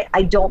thing,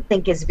 I don't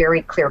think is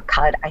very clear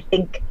cut. I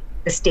think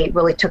the state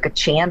really took a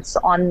chance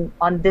on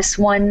this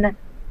one.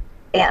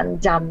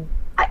 And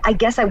I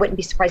guess I wouldn't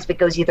be surprised if it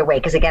goes either way,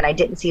 because again, I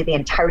didn't see the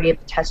entirety of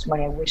the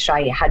testimony. I wish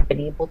I had been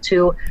able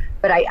to,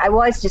 but I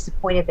was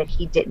disappointed that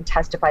he didn't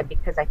testify,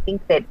 because I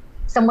think that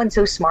someone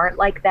so smart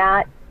like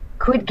that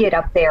could get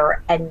up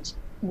there and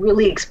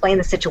really explain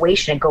the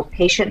situation and go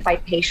patient by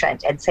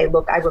patient and say,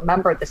 look, I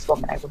remember this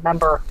woman. I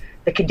remember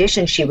the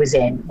condition she was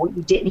in. What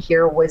you didn't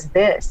hear was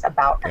this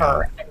about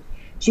her.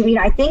 And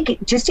I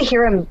think just to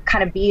hear him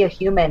kind of be a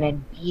human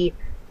and be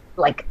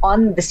like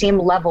on the same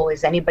level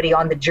as anybody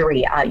on the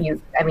jury,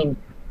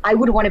 I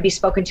would want to be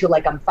spoken to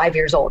like I'm 5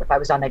 years old if I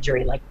was on that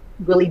jury, like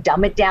really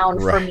dumb it down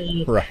for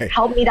me,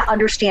 help me to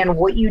understand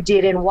what you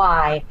did and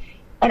why.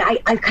 And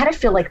I kind of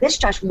feel like this,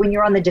 Josh, when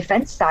you're on the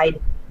defense side,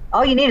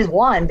 all you need is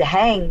one to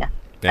hang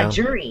a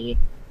jury.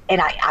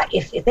 And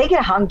if they get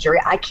a hung jury,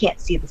 I can't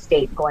see the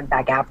state going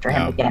back after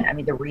him again. I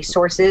mean, the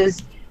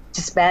resources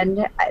to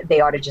spend,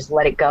 they ought to just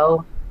let it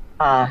go,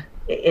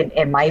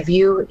 in my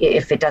view,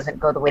 if it doesn't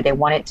go the way they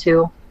want it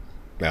to.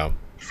 Yeah.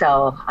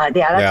 So, that's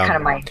kind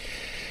of my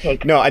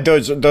take. No,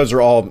 those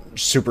are all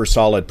super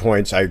solid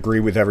points. I agree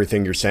with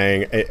everything you're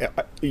saying.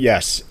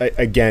 Yes,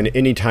 again,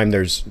 anytime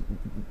there's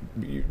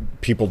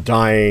people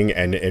dying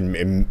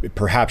and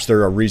perhaps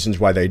there are reasons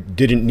why they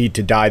didn't need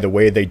to die the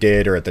way they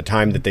did or at the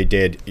time that they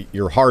did,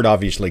 your heart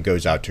obviously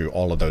goes out to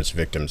all of those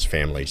victims'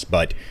 families.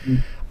 But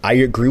I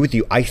agree with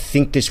you. I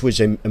think this was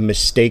a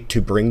mistake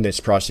to bring this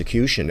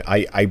prosecution.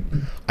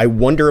 I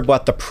wonder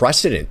about the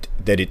precedent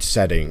that it's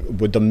setting,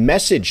 with the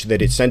message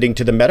that it's sending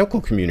to the medical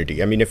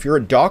community. I mean, if you're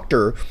a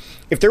doctor,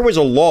 if there was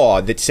a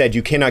law that said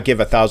you cannot give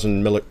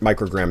 1,000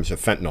 micrograms of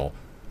fentanyl,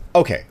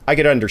 okay, I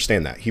could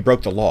understand that. He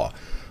broke the law.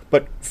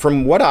 But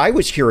from what I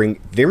was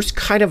hearing, there's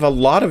kind of a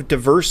lot of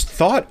diverse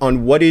thought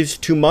on what is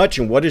too much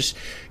and what is,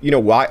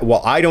 why.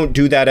 Well, I don't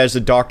do that as a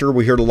doctor.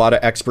 We heard a lot of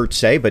experts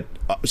say, but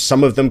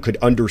some of them could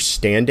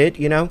understand it,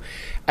 And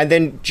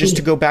then just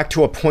to go back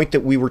to a point that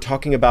we were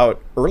talking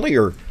about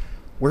earlier,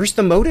 where's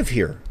the motive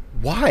here?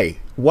 Why?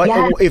 What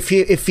if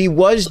he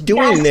was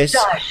doing this?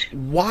 Josh.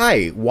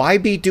 Why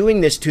be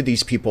doing this to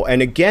these people?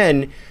 And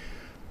again,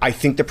 I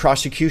think the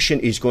prosecution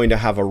is going to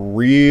have a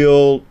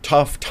real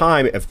tough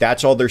time if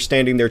that's all they're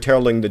standing there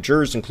telling the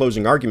jurors in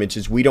closing arguments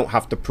is we don't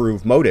have to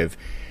prove motive.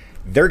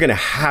 They're going to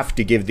have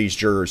to give these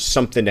jurors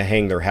something to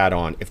hang their hat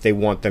on if they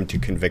want them to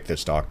convict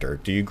this doctor.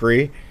 Do you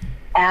agree?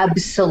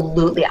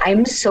 Absolutely.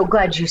 I'm so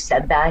glad you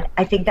said that.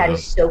 I think that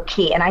is so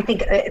key. And I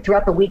think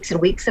throughout the weeks and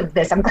weeks of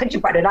this, I'm glad you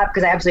brought it up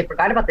because I absolutely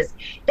forgot about this.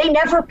 They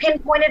never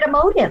pinpointed a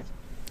motive.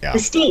 Yeah. The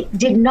state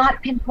did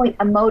not pinpoint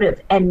a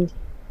motive. And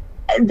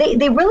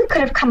they really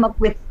could have come up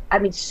with,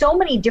 so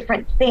many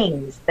different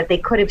things that they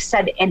could have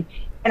said. And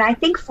I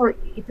think if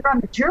you're on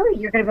the jury,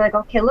 you're going to be like,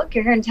 okay, look,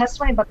 you're hearing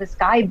testimony about this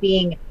guy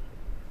being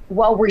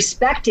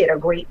well-respected, a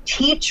great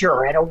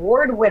teacher, an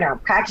award winner,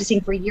 practicing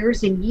for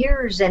years and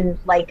years. And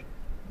like,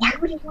 why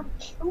would he want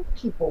to kill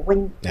people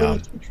when he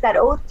takes that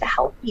oath to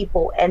help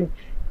people and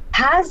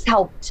has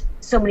helped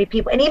so many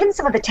people? And even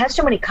some of the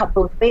testimony cut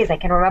both ways. I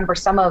can remember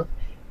some of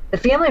the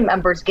family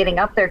members getting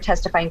up there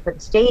testifying for the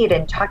state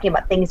and talking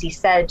about things he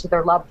said to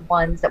their loved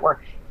ones that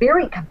were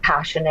very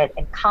compassionate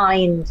and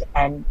kind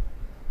and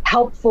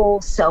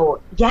helpful.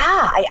 So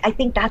I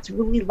think that's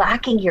really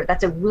lacking here.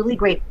 That's a really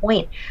great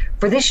point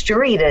for this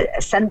jury to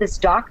send this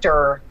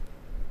doctor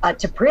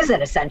to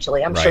prison,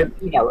 essentially. I'm sure,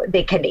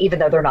 they can, even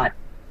though they're not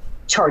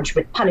charged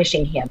with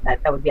punishing him,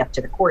 that would be up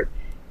to the court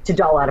to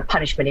dole out a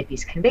punishment if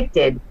he's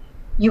convicted.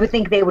 You would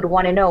think they would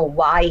want to know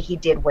why he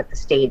did what the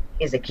state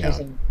is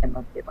accusing him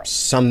of doing.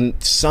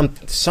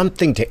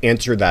 Something to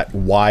answer that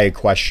why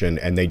question,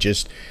 and they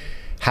just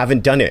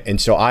haven't done it.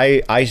 And so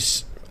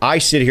I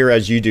sit here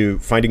as you do,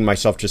 finding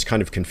myself just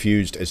kind of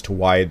confused as to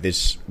why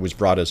this was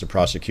brought as a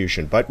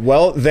prosecution. But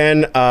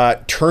then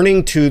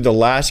turning to the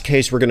last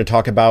case we're going to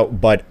talk about,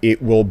 but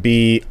it will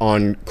be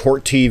on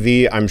court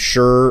TV, I'm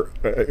sure,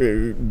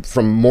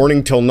 from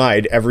morning till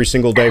night, every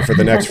single day for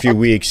the next few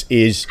weeks,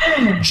 is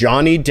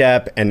Johnny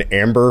Depp and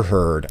Amber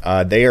Heard.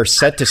 They are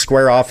set to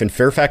square off in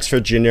Fairfax,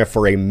 Virginia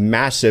for a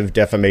massive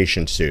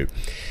defamation suit.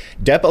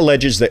 Depp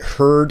alleges that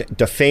Heard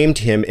defamed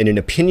him in an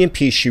opinion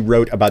piece she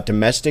wrote about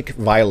domestic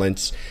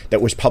violence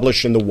that was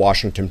published in the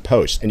Washington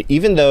Post. And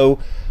even though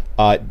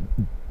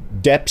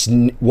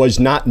Depp was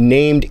not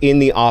named in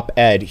the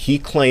op-ed, he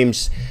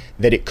claims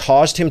that it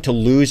caused him to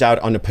lose out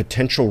on a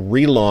potential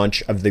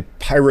relaunch of the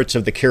Pirates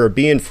of the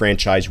Caribbean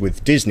franchise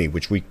with Disney,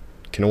 which we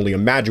can only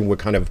imagine what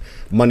kind of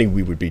money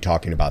we would be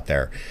talking about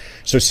there.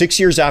 So 6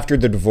 years after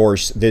the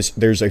divorce, there's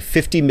a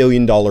 $50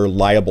 million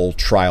libel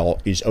trial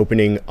is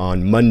opening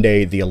on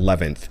Monday, the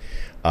 11th,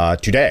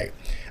 today.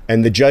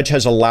 And the judge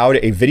has allowed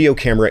a video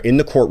camera in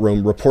the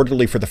courtroom,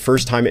 reportedly for the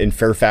first time in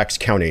Fairfax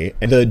County.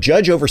 And the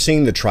judge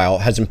overseeing the trial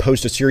has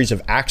imposed a series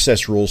of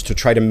access rules to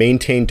try to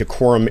maintain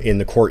decorum in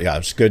the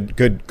courthouse.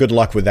 Good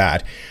luck with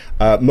that.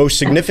 Most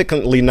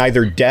significantly,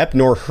 neither Depp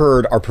nor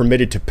Heard are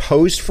permitted to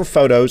pose for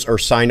photos or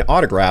sign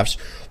autographs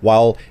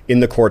while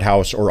in the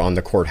courthouse or on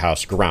the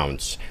courthouse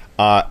grounds.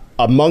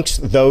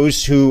 Amongst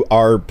those who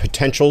are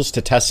potentials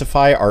to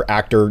testify are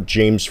actor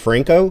James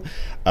Franco,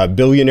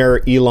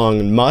 billionaire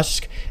Elon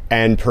Musk,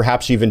 and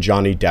perhaps even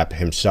Johnny Depp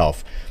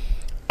himself.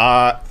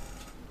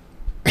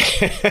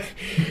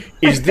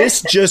 Is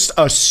this just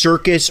a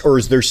circus, or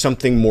is there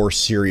something more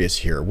serious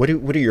here? What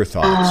are your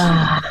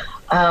thoughts?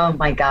 Oh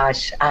my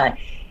gosh.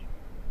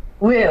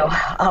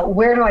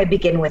 Where do I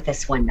begin with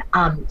this one?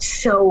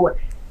 So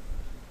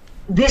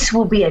this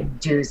will be a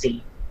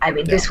doozy.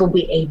 This will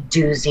be a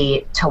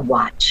doozy to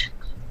watch.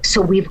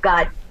 So we've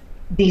got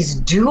these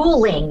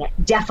dueling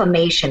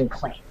defamation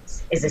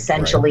claims is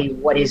essentially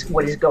what is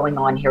going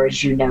on here.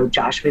 As you know,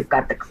 Josh, we've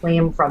got the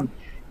claim from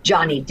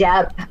Johnny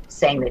Depp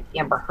saying that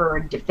Amber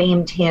Heard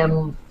defamed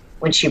him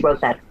when she wrote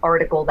that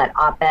article, that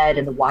op-ed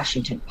in the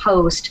Washington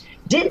Post,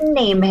 didn't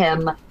name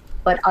him,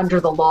 but under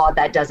the law,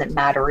 that doesn't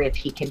matter if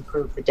he can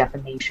prove the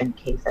defamation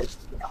case has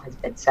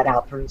been set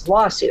out through his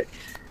lawsuit.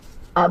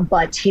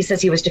 But he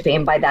says he was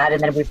defamed by that.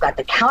 And then we've got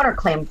the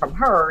counterclaim from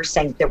her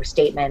saying that there were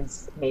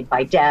statements made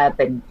by Depp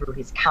and through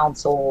his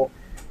counsel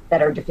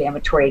that are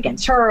defamatory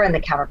against her. And the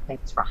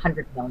counterclaim is for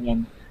 $100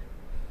 million.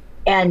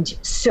 And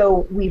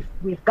so we've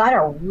got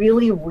a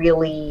really,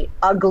 really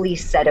ugly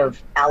set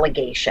of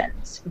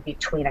allegations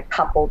between a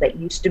couple that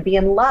used to be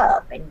in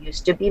love and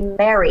used to be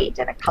married,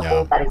 and a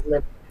couple that has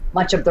lived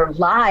much of their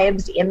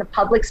lives in the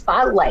public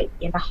spotlight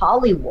in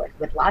Hollywood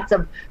with lots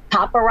of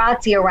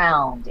paparazzi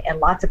around and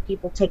lots of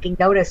people taking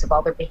notice of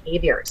all their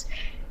behaviors.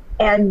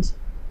 And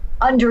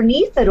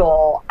underneath it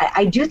all,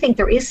 I do think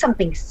there is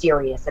something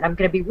serious, and I'm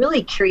going to be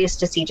really curious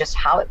to see just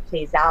how it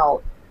plays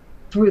out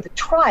through the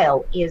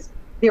trial. Is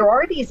there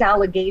are these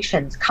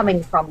allegations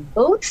coming from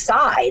both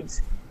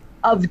sides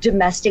of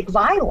domestic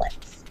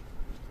violence.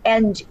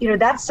 And,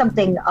 that's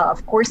something,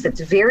 of course,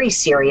 that's very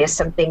serious,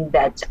 something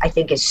that I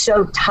think is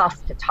so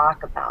tough to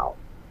talk about.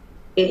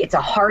 It's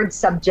a hard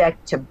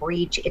subject to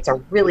breach. It's a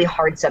really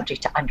hard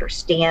subject to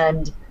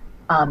understand.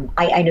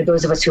 I know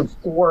those of us who've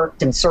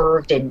worked and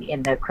served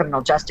in the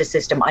criminal justice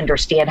system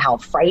understand how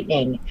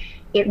frightening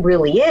it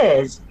really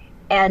is.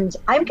 And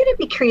I'm going to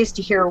be curious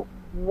to hear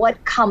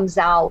what comes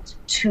out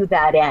to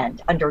that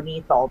end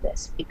underneath all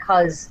this,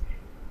 because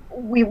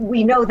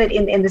we know that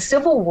in the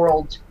civil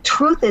world,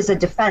 truth is a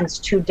defense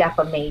to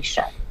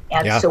defamation.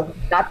 And so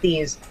we've got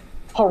these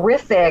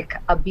horrific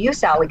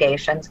abuse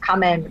allegations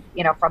coming,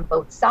 from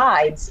both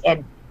sides,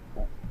 and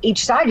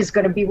each side is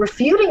going to be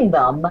refuting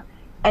them.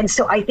 And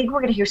so I think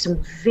we're going to hear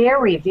some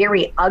very,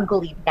 very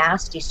ugly,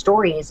 nasty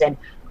stories. And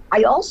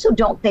I also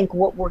don't think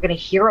what we're going to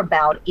hear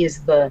about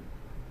is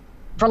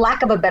for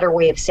lack of a better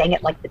way of saying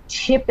it, like the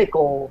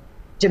typical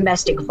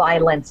domestic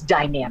violence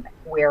dynamic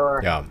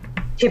where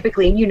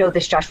typically, and you know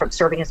this, Josh, from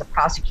serving as a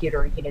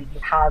prosecutor, you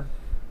have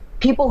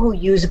people who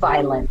use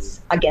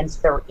violence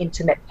against their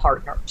intimate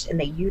partners, and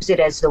they use it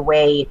as the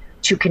way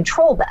to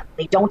control them.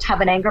 They don't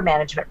have an anger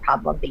management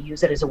problem. They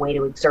use it as a way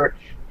to exert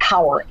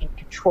power and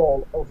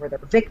control over their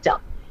victim.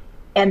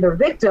 And their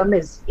victim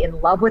is in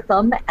love with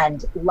them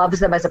and loves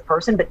them as a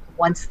person, but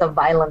wants the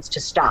violence to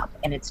stop.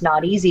 And it's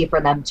not easy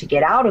for them to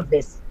get out of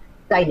this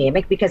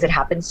dynamic because it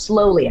happens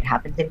slowly, it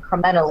happens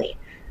incrementally.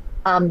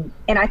 And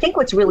I think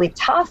what's really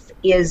tough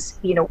is,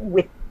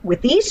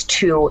 with these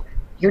two,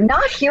 you're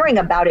not hearing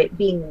about it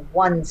being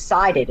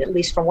one-sided, at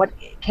least from what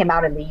came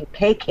out in the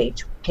UK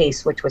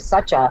case, which was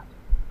such a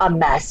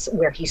mess,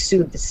 where he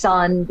sued the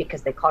son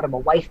because they called him a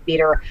wife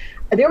beater.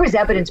 There was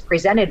evidence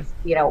presented,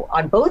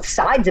 on both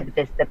sides of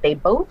this, that they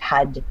both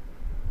had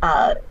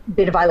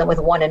been violent with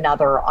one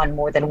another on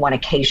more than one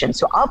occasion.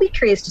 So I'll be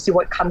curious to see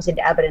what comes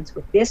into evidence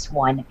with this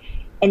one,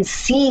 and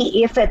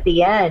see if at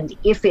the end,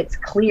 if it's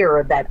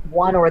clear that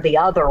one or the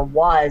other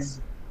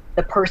was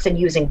the person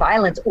using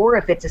violence, or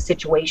if it's a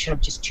situation of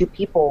just two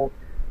people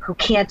who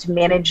can't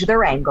manage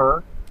their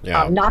anger,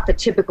 not the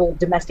typical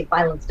domestic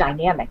violence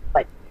dynamic,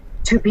 but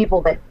two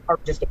people that are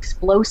just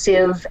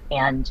explosive.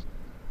 And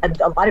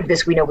a lot of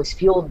this we know was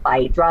fueled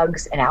by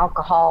drugs and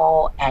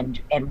alcohol and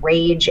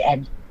rage.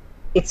 And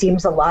it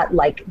seems a lot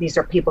like these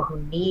are people who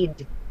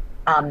need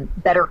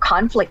better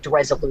conflict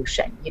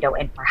resolution,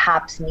 and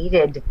perhaps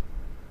needed,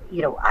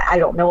 I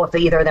don't know if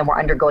either of them were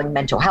undergoing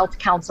mental health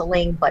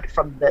counseling, but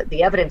from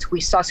the evidence we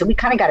saw, so we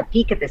kind of got a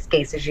peek at this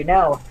case, as you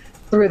know,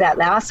 through that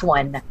last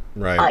one.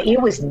 Right.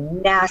 It was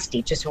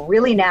nasty, just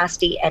really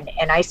nasty. And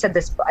I said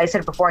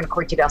it before on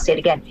Court TV, I'll say it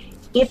again.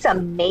 It's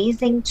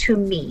amazing to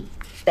me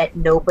that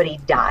nobody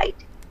died.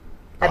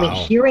 Wow. I mean,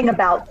 hearing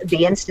about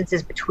the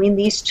instances between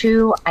these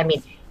two,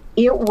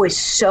 it was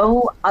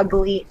so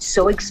ugly,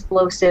 so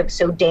explosive,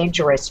 so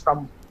dangerous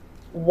from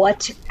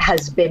what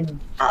has been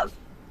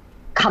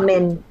come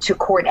into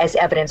court as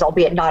evidence,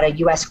 albeit not a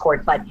U.S.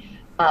 court, but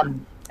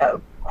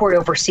a court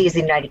overseas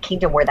in the United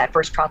Kingdom where that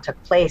first trial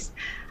took place.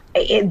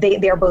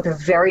 They are both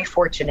very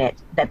fortunate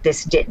that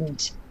this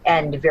didn't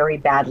end very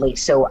badly.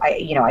 So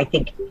I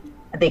think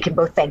they can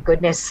both thank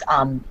goodness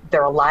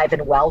they're alive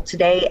and well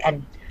today.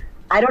 And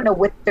I don't know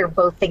what they're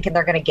both thinking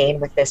they're going to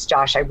gain with this,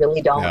 Josh. I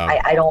really don't.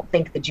 Yeah. I don't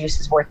think the juice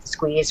is worth the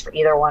squeeze for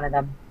either one of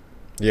them.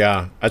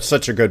 Yeah, that's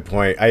such a good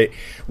point.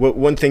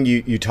 One thing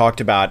you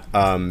talked about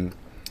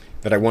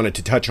that I wanted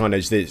to touch on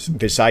is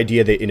this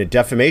idea that in a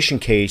defamation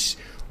case,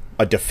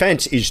 a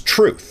defense is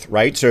truth,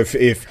 right? So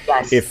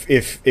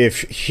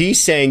if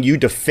he's saying you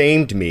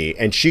defamed me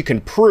and she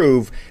can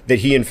prove that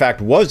he in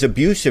fact was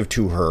abusive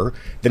to her,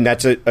 then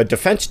that's a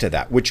defense to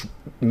that, which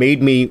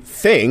made me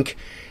think,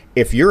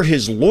 if you're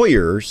his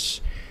lawyers,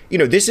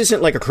 this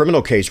isn't like a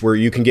criminal case where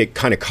you can get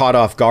kind of caught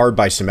off guard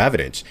by some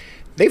evidence.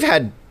 They've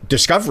had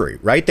discovery,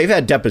 right? They've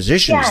had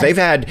depositions.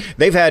 Yes.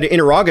 They've had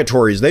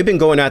interrogatories. They've been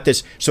going at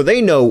this. So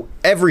they know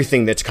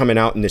everything that's coming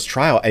out in this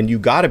trial. And you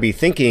got to be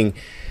thinking,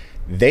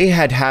 they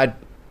had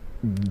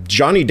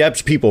Johnny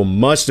Depp's people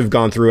must have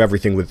gone through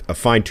everything with a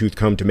fine-tooth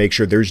comb to make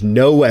sure there's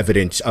no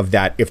evidence of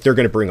that if they're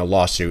going to bring a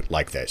lawsuit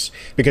like this,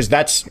 because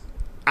that's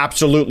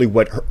absolutely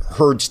what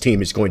Heard's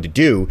team is going to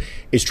do,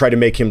 is try to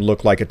make him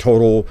look like a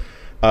total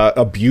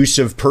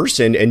abusive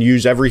person and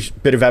use every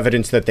bit of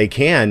evidence that they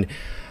can.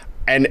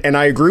 And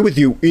I agree with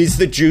you. Is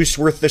the juice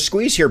worth the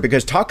squeeze here?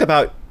 Because talk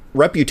about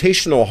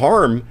reputational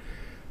harm.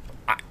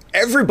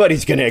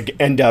 Everybody's going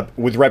to end up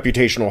with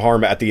reputational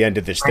harm at the end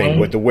of this thing,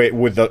 with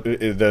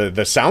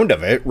the sound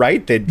of it,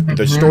 right?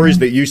 The stories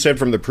that you said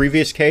from the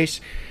previous case.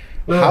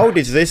 How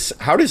does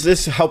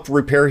this help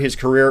repair his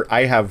career?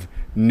 I have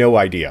no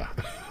idea.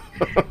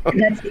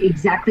 That's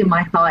exactly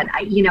my thought.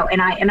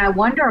 And I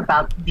wonder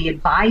about the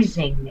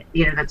advising,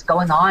 that's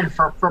going on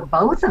for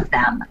both of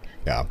them.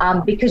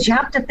 Yeah. Because you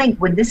have to think,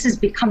 when this is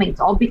it's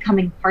all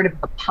becoming part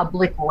of the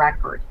public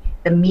record.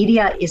 The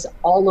media is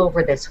all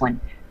over this one,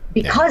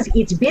 because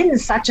it's been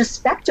such a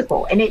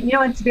spectacle, and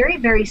it's very,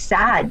 very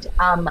sad.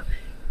 And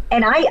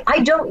I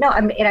don't know.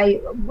 I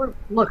mean,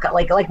 look,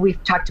 like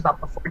we've talked about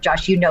before,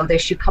 Josh,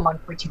 this, you come on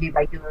Court TV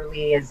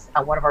regularly as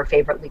one of our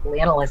favorite legal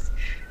analysts.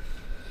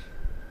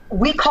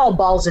 We call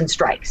balls and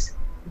strikes.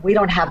 We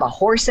don't have a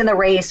horse in the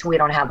race. We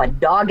don't have a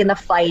dog in the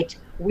fight.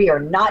 We are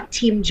not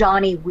Team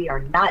Johnny. We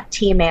are not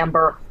Team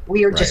Amber.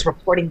 We are just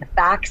reporting the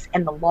facts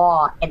and the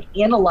law and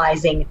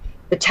analyzing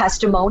the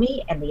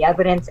testimony and the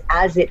evidence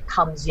as it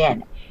comes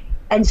in.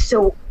 And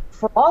so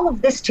for all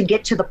of this to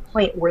get to the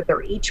point where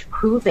they're each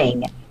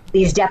proving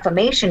these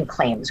defamation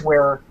claims,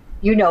 where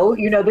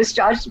this,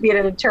 Josh, to be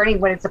an attorney,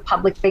 when it's a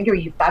public figure,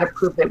 you've got to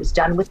prove that it was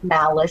done with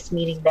malice,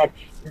 meaning that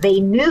they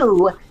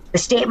knew the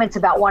statements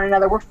about one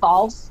another were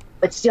false,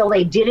 but still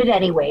they did it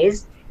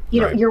anyways.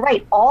 You're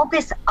right. All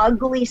this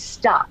ugly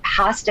stuff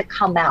has to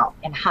come out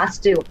and has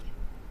to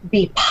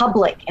be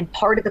public and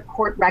part of the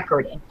court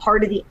record and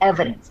part of the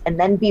evidence, and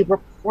then be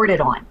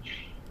reported on.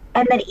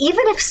 And then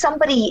even if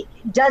somebody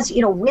does,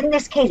 win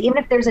this case, even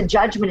if there's a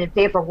judgment in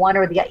favor of one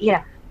or the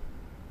other,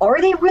 are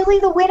they really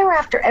the winner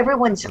after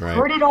everyone's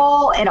heard it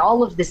all and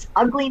all of this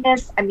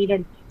ugliness? I mean,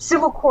 in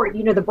civil court,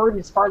 the burden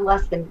is far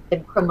less than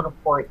criminal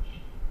court.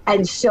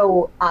 And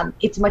so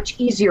it's much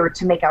easier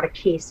to make out a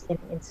case in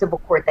civil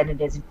court than it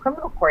is in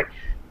criminal court.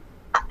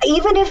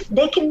 Even if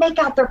they can make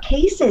out their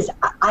cases,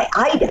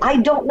 I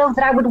don't know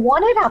that I would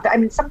want it out there. I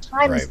mean,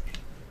 sometimes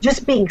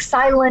just being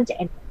silent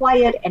and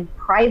quiet and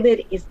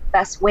private is the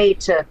best way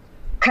to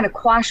kind of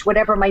quash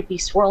whatever might be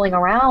swirling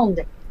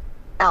around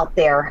out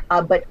there.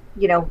 But,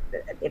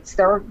 it's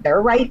their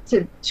right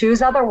to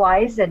choose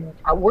otherwise. And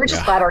we're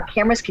just glad our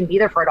cameras can be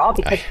there for it all,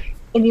 because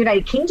in the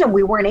United Kingdom,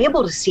 we weren't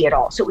able to see it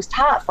all. So it was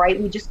tough, right?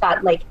 We just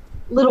got like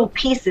little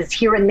pieces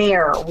here and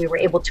there we were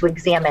able to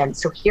examine.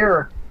 So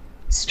here,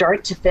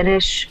 start to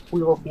finish,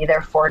 we will be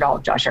there for it all,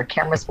 Josh. Our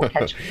cameras will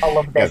catch all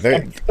of this.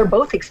 And they're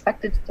both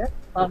expected to do.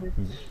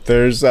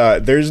 There's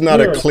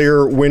not a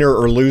clear winner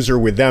or loser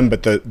with them,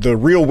 but the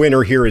real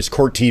winner here is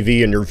Court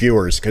TV and your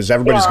viewers, because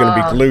everybody's going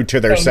to be glued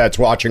to their sets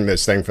watching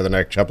this thing for the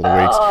next couple of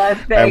weeks. Oh,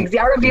 thanks.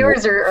 Our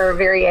viewers are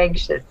very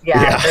anxious.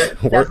 They're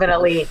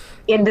definitely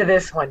into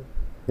this one.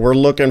 We're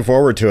looking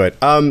forward to it.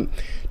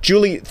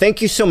 Julie,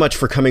 thank you so much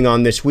for coming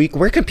on this week.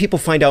 Where can people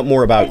find out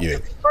more about you?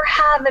 Thanks for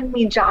having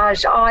me,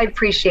 Josh. Oh, I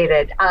appreciate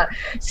it.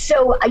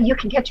 So you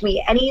can catch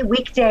me any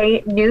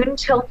weekday, noon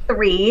till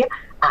 3.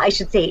 I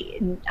should say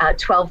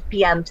 12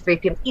 p.m. to 3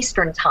 p.m.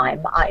 Eastern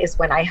time is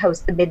when I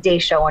host the midday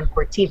show on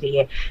Court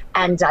TV.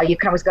 And you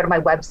can always go to my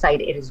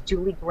website. It is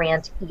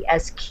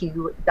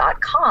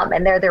juliegrantesq.com.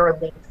 And there are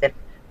links if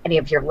any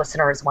of your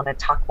listeners want to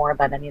talk more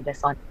about any of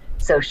this on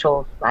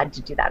social. Glad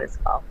to do that as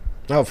well.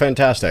 Oh,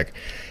 fantastic.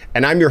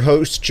 And I'm your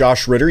host,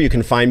 Josh Ritter. You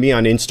can find me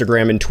on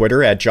Instagram and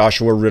Twitter at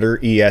Joshua Ritter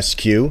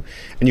ESQ.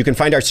 And you can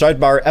find our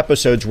Sidebar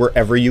episodes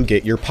wherever you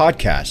get your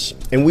podcasts.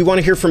 And we want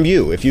to hear from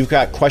you. If you've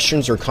got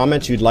questions or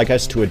comments you'd like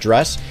us to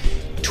address,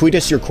 tweet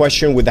us your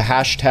question with the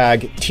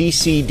hashtag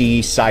TCD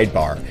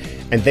Sidebar.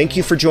 And thank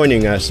you for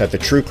joining us at the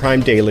True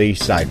Crime Daily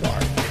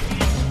Sidebar.